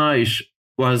 sleeping at night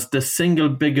was the single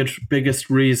biggest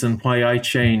reason why I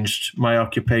changed my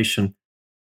occupation.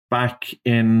 Back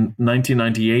in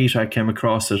 1998, I came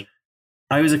across it.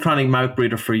 I was a chronic mouth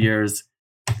breather for years.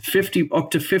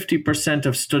 Up to 50%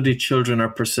 of studied children are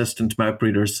persistent mouth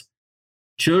breathers.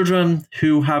 Children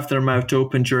who have their mouth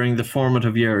open during the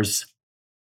formative years,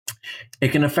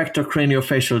 it can affect their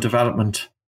craniofacial development.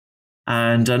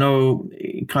 And I know,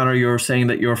 Connor, you're saying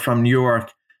that you're from New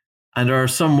York, and there are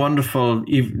some wonderful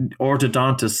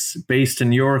orthodontists based in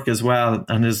New York as well.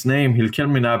 And his name, he'll kill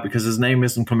me now because his name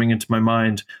isn't coming into my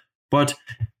mind. But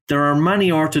there are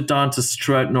many orthodontists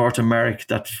throughout North America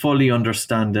that fully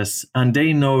understand this. And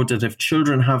they know that if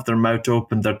children have their mouth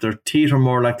open, that their teeth are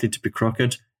more likely to be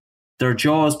crooked. Their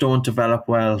jaws don't develop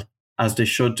well as they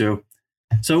should do.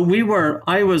 So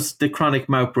I was the chronic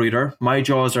mouth breather. My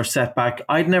jaws are set back.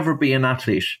 I'd never be an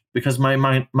athlete because my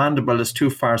mandible is too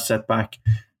far set back.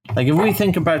 Like, if we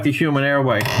think about the human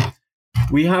airway,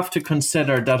 we have to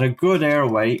consider that a good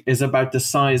airway is about the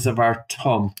size of our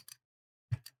thumb.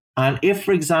 And if,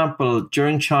 for example,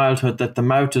 during childhood that the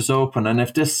mouth is open, and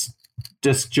if this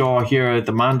jaw here,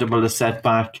 the mandible is set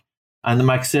back and the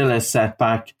maxilla is set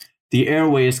back, the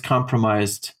airway is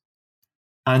compromised.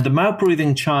 And the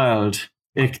mouth-breathing child,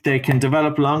 they can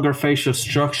develop longer facial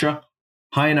structure,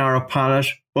 high narrow palate,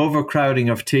 overcrowding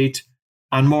of teeth,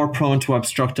 and more prone to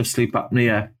obstructive sleep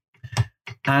apnea.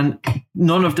 And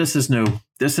none of this is new.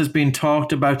 This has been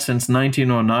talked about since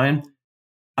 1909.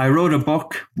 I wrote a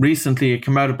book recently. It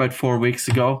came out about 4 weeks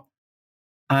ago.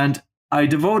 And I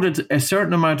devoted a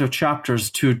certain amount of chapters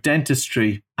to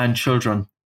dentistry and children,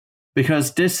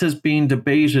 because this has been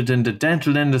debated in the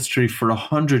dental industry for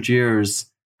 100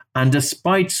 years. And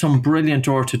despite some brilliant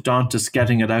orthodontists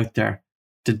getting it out there,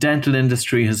 the dental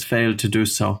industry has failed to do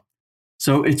so.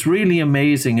 So it's really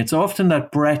amazing. It's often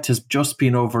that breath has just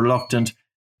been overlooked. And,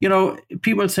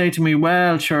 people say to me,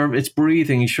 well, sure, it's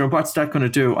breathing. Sure, what's that going to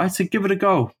do? I say, give it a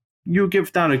go. You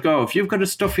give that a go. If you've got a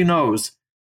stuffy nose,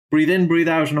 breathe in, breathe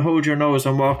out, and hold your nose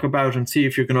and walk about and see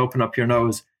if you can open up your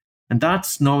nose. And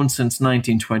that's known since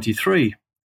 1923.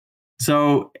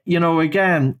 So,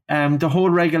 again, the whole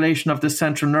regulation of the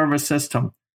central nervous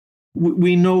system,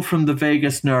 we know from the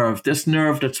vagus nerve, this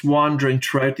nerve that's wandering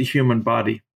throughout the human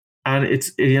body. And it's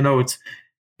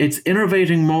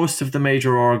innervating most of the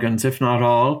major organs, if not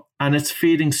all, and it's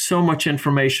feeding so much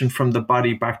information from the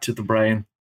body back to the brain.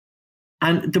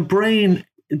 And the brain,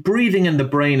 breathing in the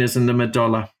brain is in the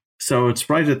medulla. So it's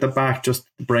right at the back, just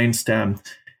the brain stem.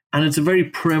 And it's a very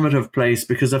primitive place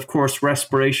because, of course,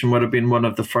 respiration would have been one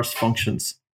of the first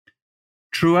functions.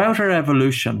 Throughout our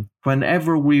evolution,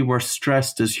 whenever we were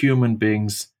stressed as human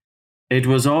beings, it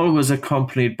was always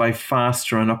accompanied by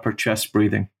faster and upper chest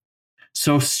breathing.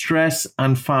 So stress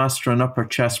and faster and upper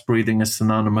chest breathing is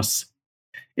synonymous.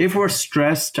 If we're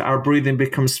stressed, our breathing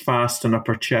becomes fast and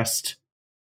upper chest.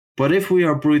 But if we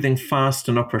are breathing fast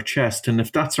and upper chest, and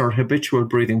if that's our habitual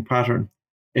breathing pattern,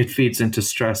 it feeds into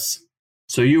stress.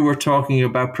 So you were talking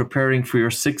about preparing for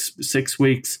your six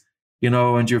weeks,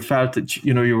 and you felt that,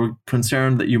 you were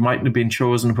concerned that you mightn't have been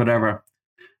chosen, whatever.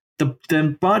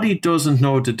 The body doesn't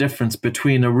know the difference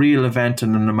between a real event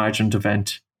and an imagined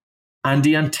event. And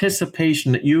the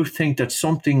anticipation that you think that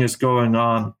something is going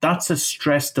on, that's a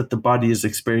stress that the body is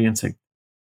experiencing.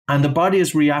 And the body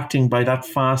is reacting by that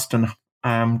fast and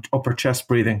upper chest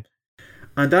breathing.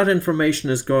 And that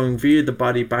information is going via the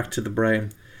body back to the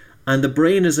brain. And the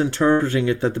brain is interpreting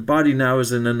it that the body now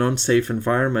is in an unsafe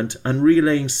environment and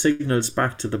relaying signals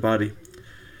back to the body.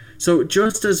 So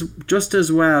just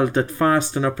as well that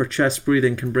fast and upper chest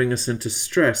breathing can bring us into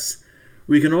stress,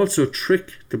 we can also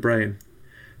trick the brain.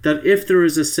 That if there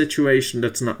is a situation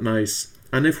that's not nice,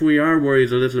 And if we are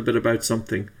worried a little bit about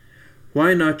something,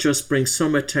 why not just bring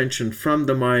some attention from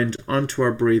the mind onto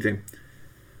our breathing?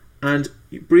 And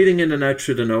breathing in and out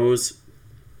through the nose.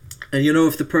 And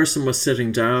if the person was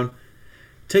sitting down,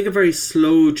 take a very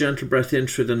slow, gentle breath in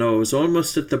through the nose,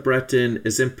 almost that the breath in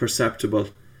is imperceptible.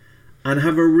 And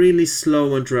have a really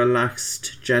slow and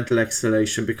relaxed, gentle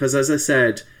exhalation. Because as I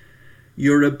said,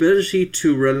 your ability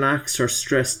to relax or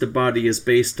stress the body is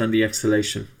based on the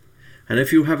exhalation. And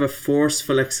if you have a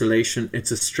forceful exhalation,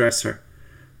 it's a stressor.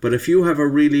 But if you have a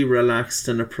really relaxed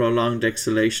and a prolonged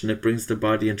exhalation, it brings the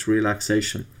body into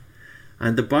relaxation.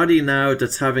 And the body now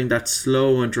that's having that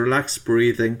slow and relaxed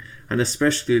breathing, and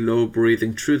especially low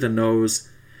breathing through the nose,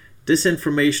 this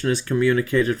information is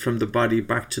communicated from the body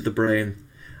back to the brain.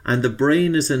 And the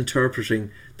brain is interpreting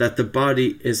that the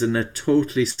body is in a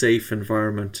totally safe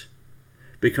environment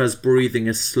because breathing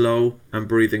is slow and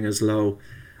breathing is low.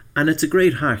 And it's a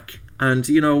great hack. And,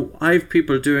 I have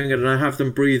people doing it and I have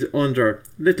them breathe under a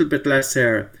little bit less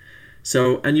air.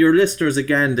 So, and your listeners,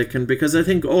 again, they can, because I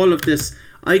think all of this,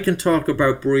 I can talk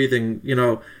about breathing,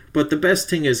 but the best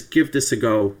thing is give this a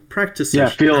go. Practice it.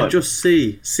 Feel and it. Just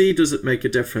see. See, does it make a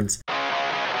difference?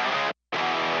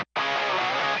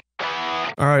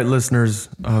 All right, listeners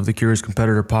of the Curious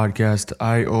Competitor podcast,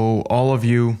 I owe all of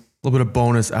you a little bit of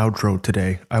bonus outro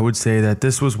today. I would say that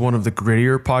this was one of the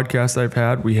grittier podcasts I've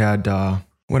had. We had,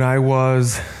 when I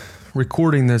was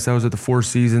recording this, I was at the Four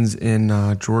Seasons in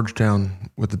Georgetown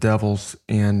with the Devils.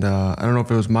 And I don't know if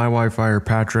it was my Wi-Fi or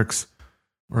Patrick's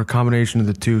or a combination of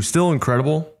the two. Still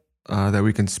incredible that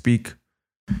we can speak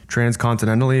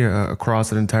transcontinentally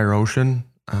across an entire ocean.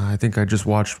 I think I just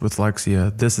watched with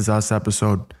Lexia This Is Us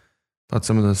episode about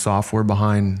some of the software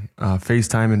behind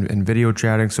FaceTime and video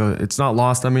chatting. So it's not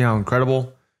lost on me how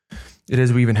incredible it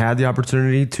is we even had the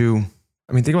opportunity to,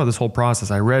 think about this whole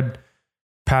process. I read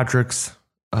Patrick's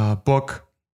book,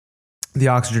 The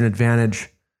Oxygen Advantage,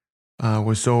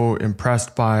 was so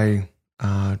impressed by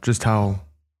just how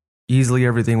easily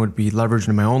everything would be leveraged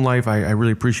in my own life. I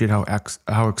really appreciate how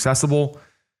accessible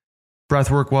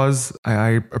Breathwork was.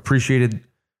 I appreciated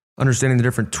understanding the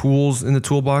different tools in the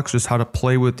toolbox, just how to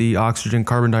play with the oxygen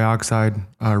carbon dioxide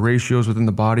ratios within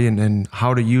the body and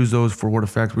how to use those for what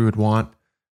effect I would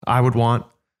want.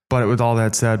 But with all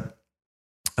that said,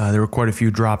 there were quite a few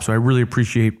drops. So I really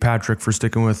appreciate Patrick for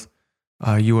sticking with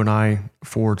you and I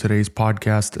for today's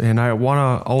podcast. And I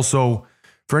want to also,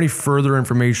 for any further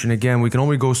information, again, we can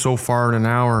only go so far in an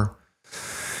hour.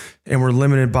 And we're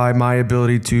limited by my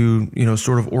ability to,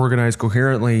 sort of organize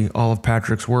coherently all of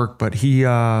Patrick's work. But he,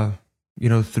 through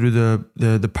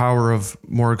the power of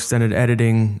more extended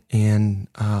editing and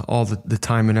all the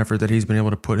time and effort that he's been able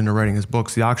to put into writing his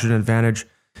books, The Oxygen Advantage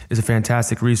is a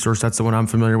fantastic resource. That's the one I'm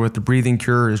familiar with. The Breathing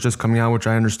Cure is just coming out, which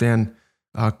I understand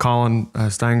Colin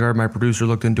Steingard, my producer,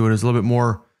 looked into it. It's a little bit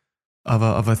more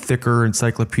of a thicker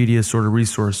encyclopedia sort of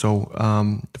resource. So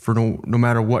for no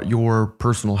matter what your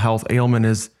personal health ailment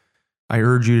is, I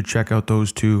urge you to check out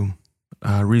those two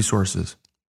resources.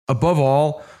 Above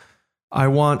all, I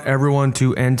want everyone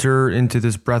to enter into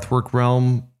this breathwork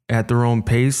realm at their own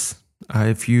pace.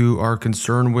 If you are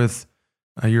concerned with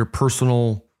your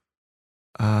personal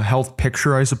health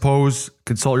picture, I suppose,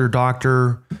 consult your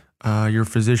doctor, your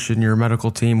physician, your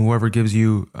medical team, whoever gives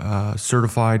you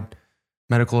certified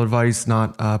medical advice,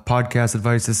 not podcast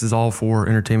advice. This is all for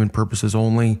entertainment purposes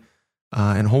only.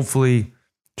 And hopefully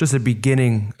just a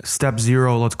beginning, step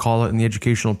zero, let's call it, in the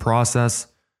educational process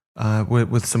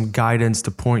with some guidance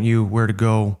to point you where to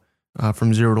go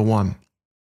from 0 to 1.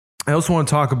 I also want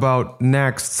to talk about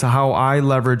next how I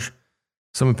leverage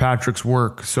some of Patrick's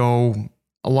work. So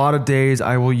a lot of days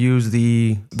I will use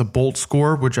the Bolt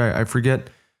score, which I forget.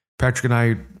 Patrick and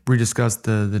I rediscussed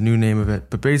the new name of it.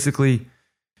 But basically,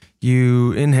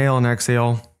 you inhale and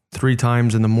exhale 3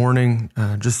 times in the morning,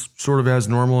 just sort of as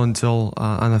normal until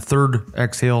on the third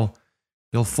exhale,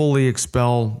 you'll fully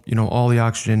expel, all the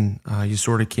oxygen you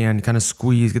sort of can. Kind of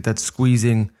squeeze, get that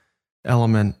squeezing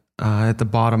element at the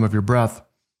bottom of your breath.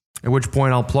 At which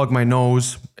point I'll plug my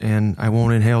nose and I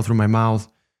won't inhale through my mouth.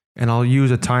 And I'll use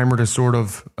a timer to sort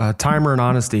of, timer and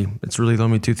honesty. It's really the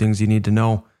only 2 things you need to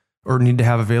know or need to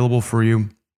have available for you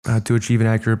to achieve an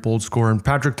accurate Bolt score. And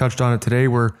Patrick touched on it today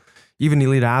where even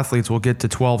elite athletes will get to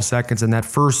 12 seconds. And that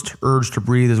first urge to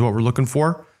breathe is what we're looking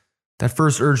for. That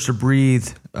first urge to breathe,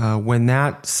 when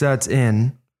that sets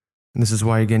in, and this is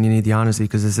why, again, you need the honesty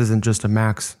because this isn't just a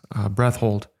max breath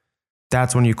hold.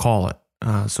 That's when you call it.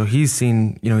 So he's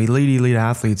seen, elite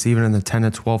athletes, even in the 10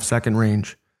 to 12 second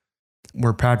range,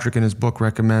 where Patrick in his book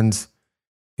recommends,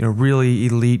 really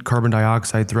elite carbon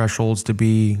dioxide thresholds to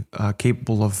be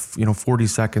capable of, 40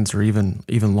 seconds or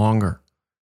even longer.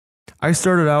 I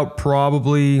started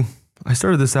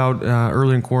this out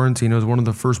early in quarantine. It was one of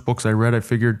the first books I read. I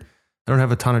figured I don't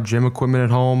have a ton of gym equipment at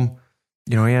home,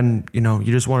 and you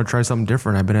just want to try something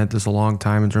different. I've been at this a long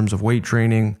time in terms of weight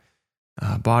training,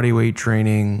 body weight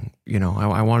training.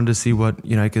 I wanted to see what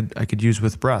I could use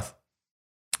with breath,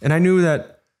 and I knew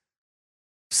that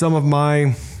some of my,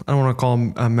 I don't want to call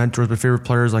them mentors, but favorite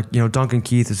players, like Duncan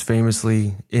Keith is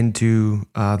famously into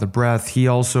the breath. He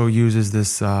also uses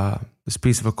this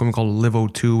piece of equipment called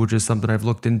Livo2, which is something I've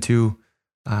looked into.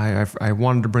 I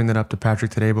wanted to bring that up to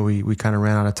Patrick today, but we kind of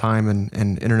ran out of time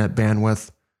and internet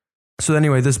bandwidth. So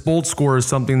anyway, this Bolt score is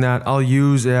something that I'll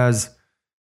use as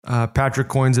Patrick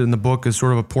coins it in the book as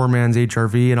sort of a poor man's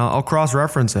HRV, and I'll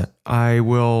cross-reference it. I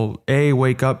will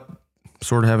wake up,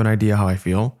 sort of have an idea how I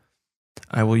feel.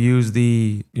 I will use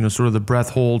the sort of the breath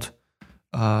hold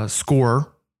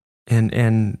score,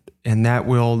 and that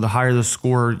will, the higher the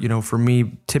score, for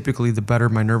me, typically the better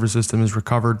my nervous system is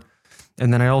recovered.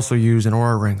 And then I also use an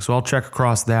aura ring. So I'll check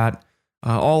across that.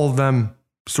 All of them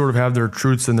sort of have their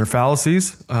truths and their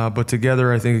fallacies, but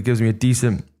together I think it gives me a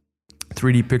decent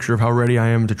 3D picture of how ready I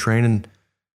am to train.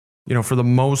 And, for the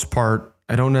most part,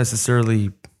 I don't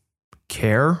necessarily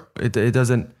care. It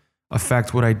doesn't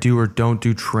affect what I do or don't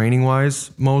do training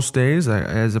wise most days.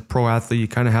 As a pro athlete, you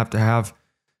kind of have to have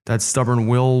that stubborn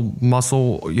will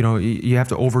muscle. You have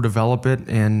to overdevelop it,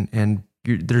 and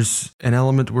there's an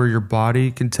element where your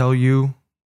body can tell you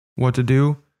what to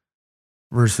do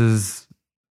versus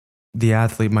the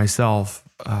athlete, myself,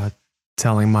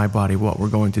 telling my body what we're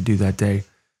going to do that day.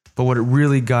 But what it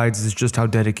really guides is just how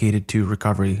dedicated to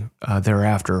recovery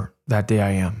thereafter that day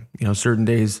I am. Certain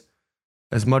days,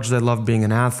 as much as I love being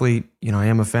an athlete, I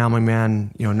am a family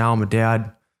man. Now I'm a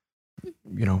dad.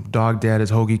 Dog dad,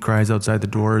 as Hoagie cries outside the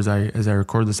door as I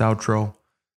record this outro.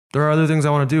 There are other things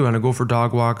I want to do. I want to go for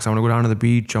dog walks. I want to go down to the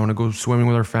beach. I want to go swimming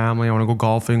with our family. I want to go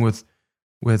golfing with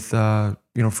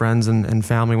friends and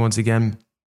family once again.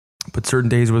 But certain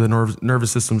days where the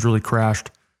nervous system's really crashed,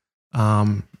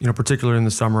 particularly in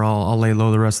the summer, I'll lay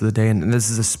low the rest of the day. And this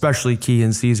is especially key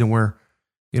in season where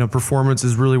performance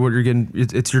is really what you're getting.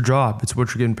 It's your job. It's what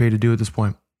you're getting paid to do at this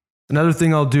point. Another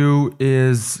thing I'll do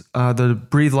is the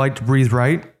breathe light to breathe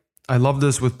right. I love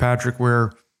this with Patrick,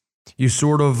 where you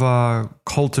sort of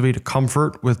cultivate a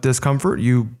comfort with discomfort.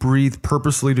 You breathe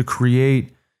purposely to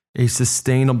create a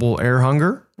sustainable air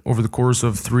hunger over the course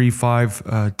of 3,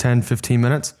 5, 10, 15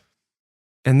 minutes.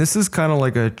 And this is kind of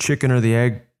like a chicken or the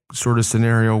egg sort of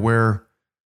scenario where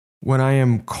when I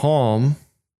am calm,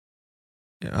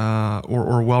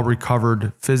 or well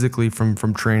recovered physically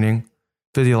from training,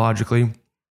 physiologically,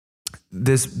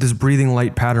 this breathing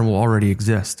light pattern will already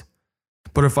exist.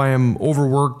 But if I am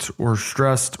overworked or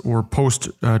stressed or post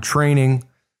training,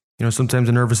 sometimes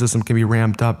the nervous system can be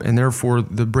ramped up, and therefore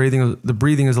the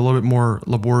breathing is a little bit more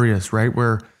laborious, right?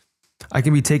 Where I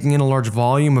can be taking in a large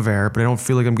volume of air, but I don't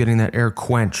feel like I'm getting that air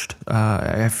quenched.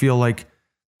 I feel like,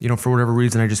 for whatever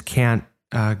reason, I just can't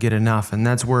get enough, and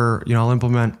that's where I'll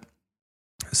implement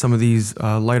some of these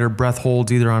lighter breath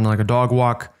holds, either on like a dog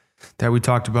walk that we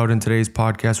talked about in today's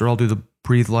podcast, or I'll do the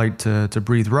breathe light to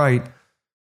breathe right.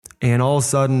 And all of a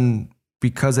sudden,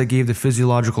 because I gave the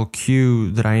physiological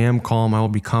cue that I am calm, I will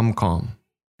become calm,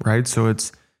 right? So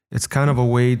it's kind of a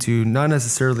way to not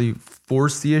necessarily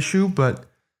force the issue, but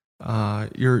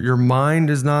your mind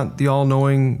is not the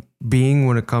all-knowing being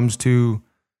when it comes to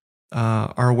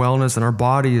our wellness, and our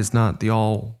body is not the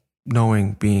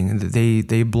all-knowing being.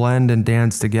 They blend and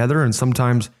dance together, and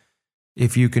sometimes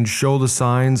if you can show the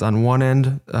signs on one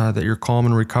end that you're calm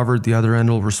and recovered, the other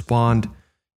end will respond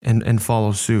and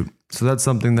follow suit. So that's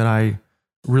something that I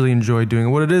really enjoy doing.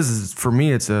 And what it is for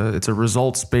me, it's a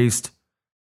results-based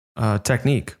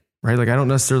technique, right? Like I don't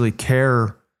necessarily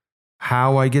care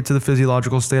how I get to the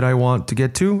physiological state I want to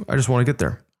get to. I just want to get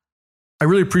there. I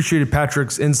really appreciated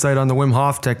Patrick's insight on the Wim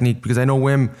Hof technique, because I know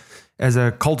Wim as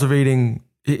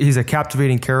he's a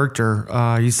captivating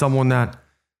character. He's someone that,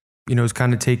 is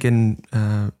kind of taken,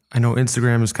 I know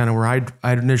Instagram is kind of where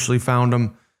I'd initially found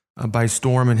him by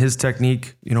storm, and his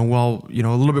technique, a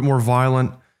little bit more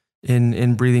violent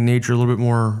in breathing nature, a little bit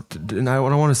more, and I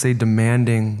don't want to say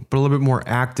demanding, but a little bit more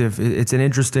active. It's an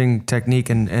interesting technique,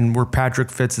 and where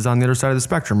Patrick fits is on the other side of the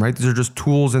spectrum, right? These are just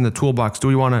tools in the toolbox. Do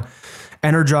we want to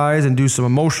energize and do some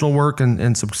emotional work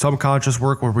and some subconscious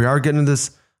work where we are getting into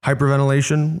this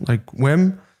hyperventilation like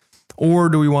Wim? Or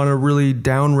do we want to really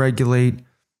downregulate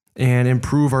and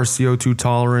improve our CO2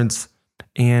 tolerance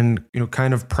and,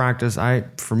 kind of practice?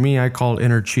 For me, I call it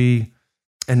inner chi,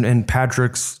 and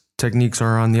Patrick's techniques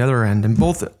are on the other end. And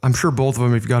I'm sure both of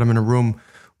them, if you got them in a room,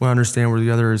 will understand where the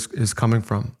other is coming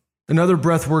from. Another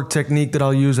breathwork technique that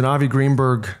I'll use, and Avi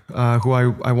Greenberg, who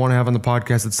I want to have on the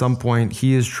podcast at some point,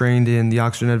 he is trained in the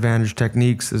oxygen advantage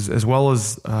techniques as well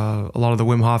as a lot of the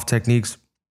Wim Hof techniques.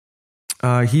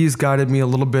 He's guided me a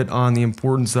little bit on the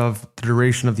importance of the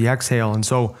duration of the exhale. And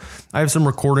so I have some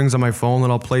recordings on my phone that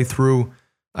I'll play through.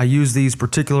 I use these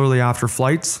particularly after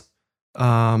flights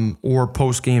or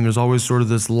post-game. There's always sort of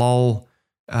this lull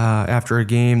after a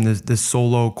game, this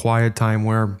solo quiet time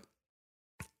where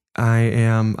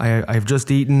I've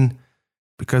just eaten.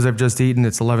 Because I've just eaten,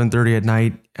 it's 11:30 at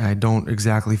night. I don't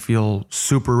exactly feel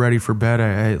super ready for bed.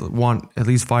 I want at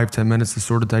least 5-10 minutes to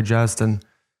sort of digest and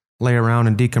lay around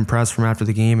and decompress from after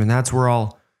the game. And that's where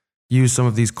I'll use some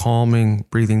of these calming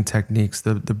breathing techniques.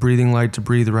 The breathing light to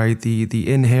breathe right.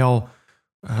 The inhale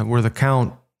where the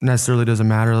count necessarily doesn't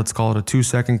matter. Let's call it a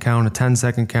 2-second count, a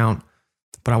 10-second count.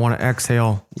 But I want to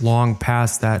exhale long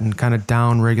past that and kind of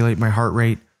down regulate my heart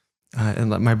rate and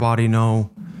let my body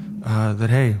know that,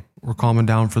 hey, we're calming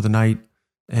down for the night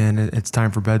and it's time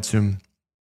for bed soon.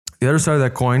 The other side of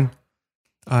that coin,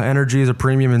 energy is a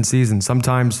premium in season.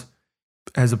 Sometimes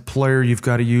as a player,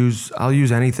 I'll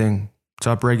use anything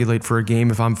to upregulate for a game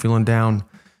if I'm feeling down.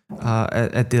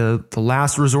 At the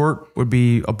last resort would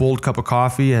be a bold cup of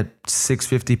coffee at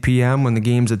 6:50 p.m. when the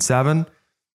game's at 7.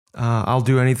 I'll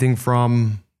do anything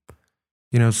from,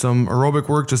 some aerobic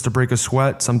work just to break a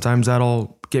sweat. Sometimes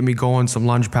that'll get me going, some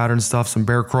lunge pattern stuff, some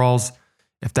bear crawls.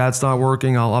 If that's not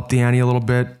working, I'll up the ante a little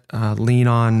bit, lean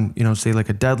on, say like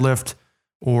a deadlift,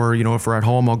 or, if we're at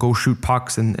home, I'll go shoot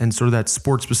pucks and sort of that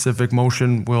sport specific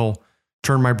motion will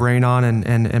turn my brain on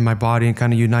and my body and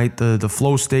kind of unite the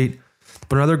flow state.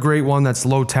 But another great one that's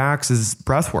low tax is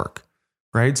breath work,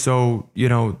 right? So,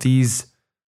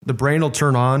 the brain will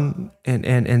turn on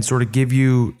and sort of give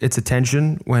you its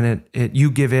attention when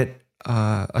you give it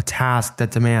a task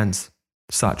that demands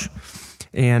such.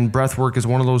 And breath work is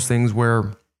one of those things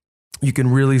where you can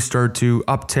really start to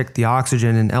uptick the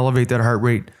oxygen and elevate that heart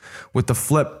rate with the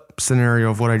flip scenario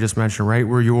of what I just mentioned, right?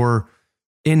 Where your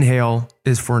inhale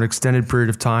is for an extended period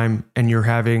of time and you're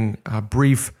having a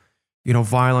brief,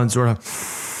 violent sort of,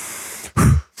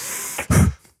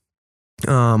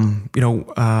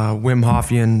 Wim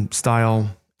Hofian style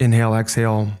inhale,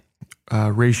 exhale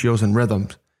ratios and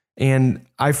rhythms. And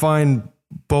I find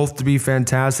both to be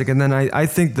fantastic. And then I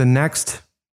think the next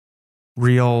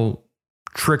real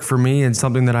trick for me and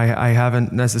something that I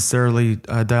haven't necessarily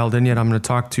dialed in yet, I'm going to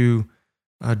talk to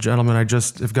a gentleman I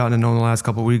just have gotten to know in the last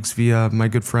couple of weeks via my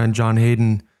good friend John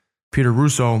Hayden, Peter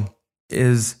Russo,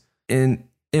 is in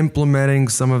implementing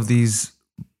some of these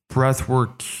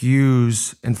breathwork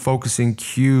cues and focusing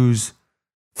cues,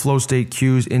 flow state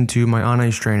cues into my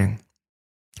on-ice training.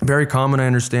 Very common, I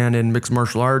understand, in mixed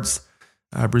martial arts,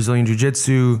 Brazilian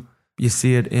Jiu-Jitsu. You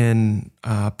see it in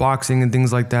boxing and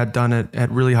things like that done at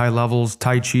really high levels.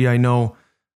 Tai Chi,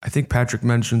 I think Patrick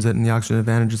mentions it in the Oxygen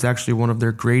Advantage. It's actually one of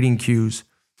their grading cues.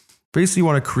 Basically, you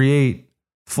want to create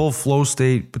full flow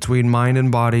state between mind and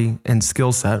body and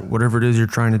skill set, whatever it is you're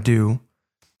trying to do,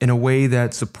 in a way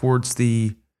that supports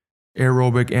the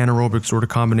aerobic, anaerobic sort of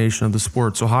combination of the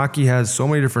sport. So hockey has so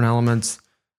many different elements.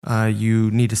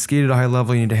 You need to skate at a high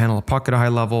level. You need to handle a puck at a high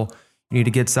level. You need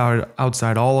to get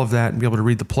outside all of that and be able to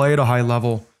read the play at a high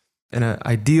level. And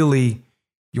ideally,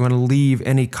 you want to leave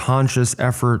any conscious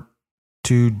effort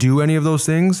to do any of those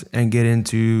things and get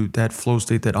into that flow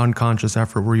state, that unconscious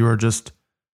effort where you are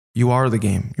the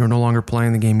game. You're no longer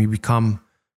playing the game. You become,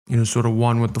 sort of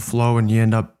one with the flow, and you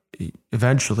end up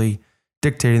eventually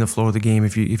dictating the flow of the game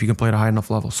if you can play at a high enough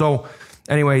level. So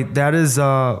anyway, that is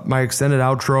my extended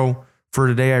outro for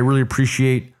today. I really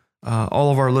appreciate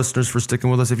all of our listeners for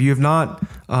sticking with us. If you have not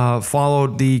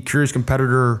followed the Curious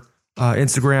Competitor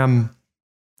Instagram,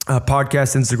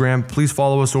 podcast Instagram, please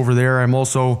follow us over there. I'm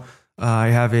also, I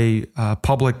have a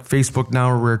public Facebook now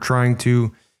where we're trying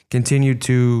to continue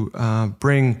to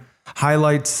bring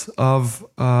highlights of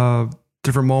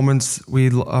different moments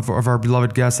of our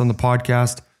beloved guests on the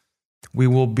podcast. We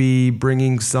will be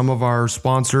bringing some of our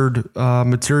sponsored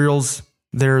materials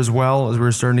there as well, as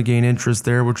we're starting to gain interest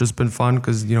there, which has been fun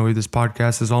because, this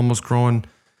podcast is almost growing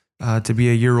to be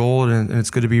a year old, and it's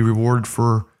good to be rewarded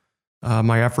for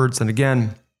my efforts. And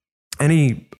again,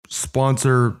 any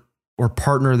sponsor or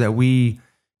partner that we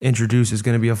introduce is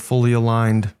going to be a fully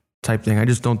aligned type thing. I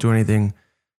just don't do anything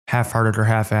half-hearted or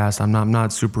half-assed. I'm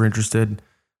not super interested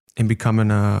in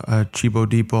becoming a cheapo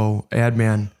depot ad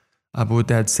man. But with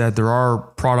that said, there are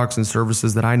products and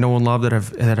services that I know and love that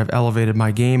have elevated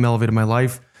my game, elevated my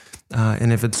life.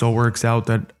 And if it so works out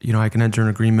that, I can enter an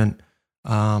agreement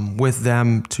with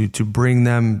them to bring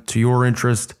them to your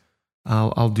interest,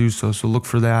 I'll do so. So look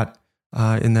for that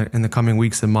in the coming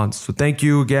weeks and months. So thank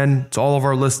you again to all of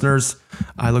our listeners.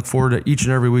 I look forward to each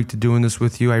and every week to doing this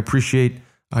with you. I appreciate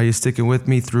you sticking with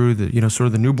me through the sort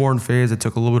of the newborn phase. I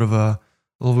took a little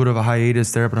bit of a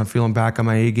hiatus there, but I'm feeling back on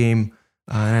my A game,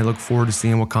 and I look forward to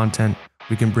seeing what content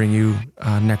we can bring you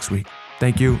next week.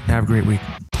 Thank you, and have a great week.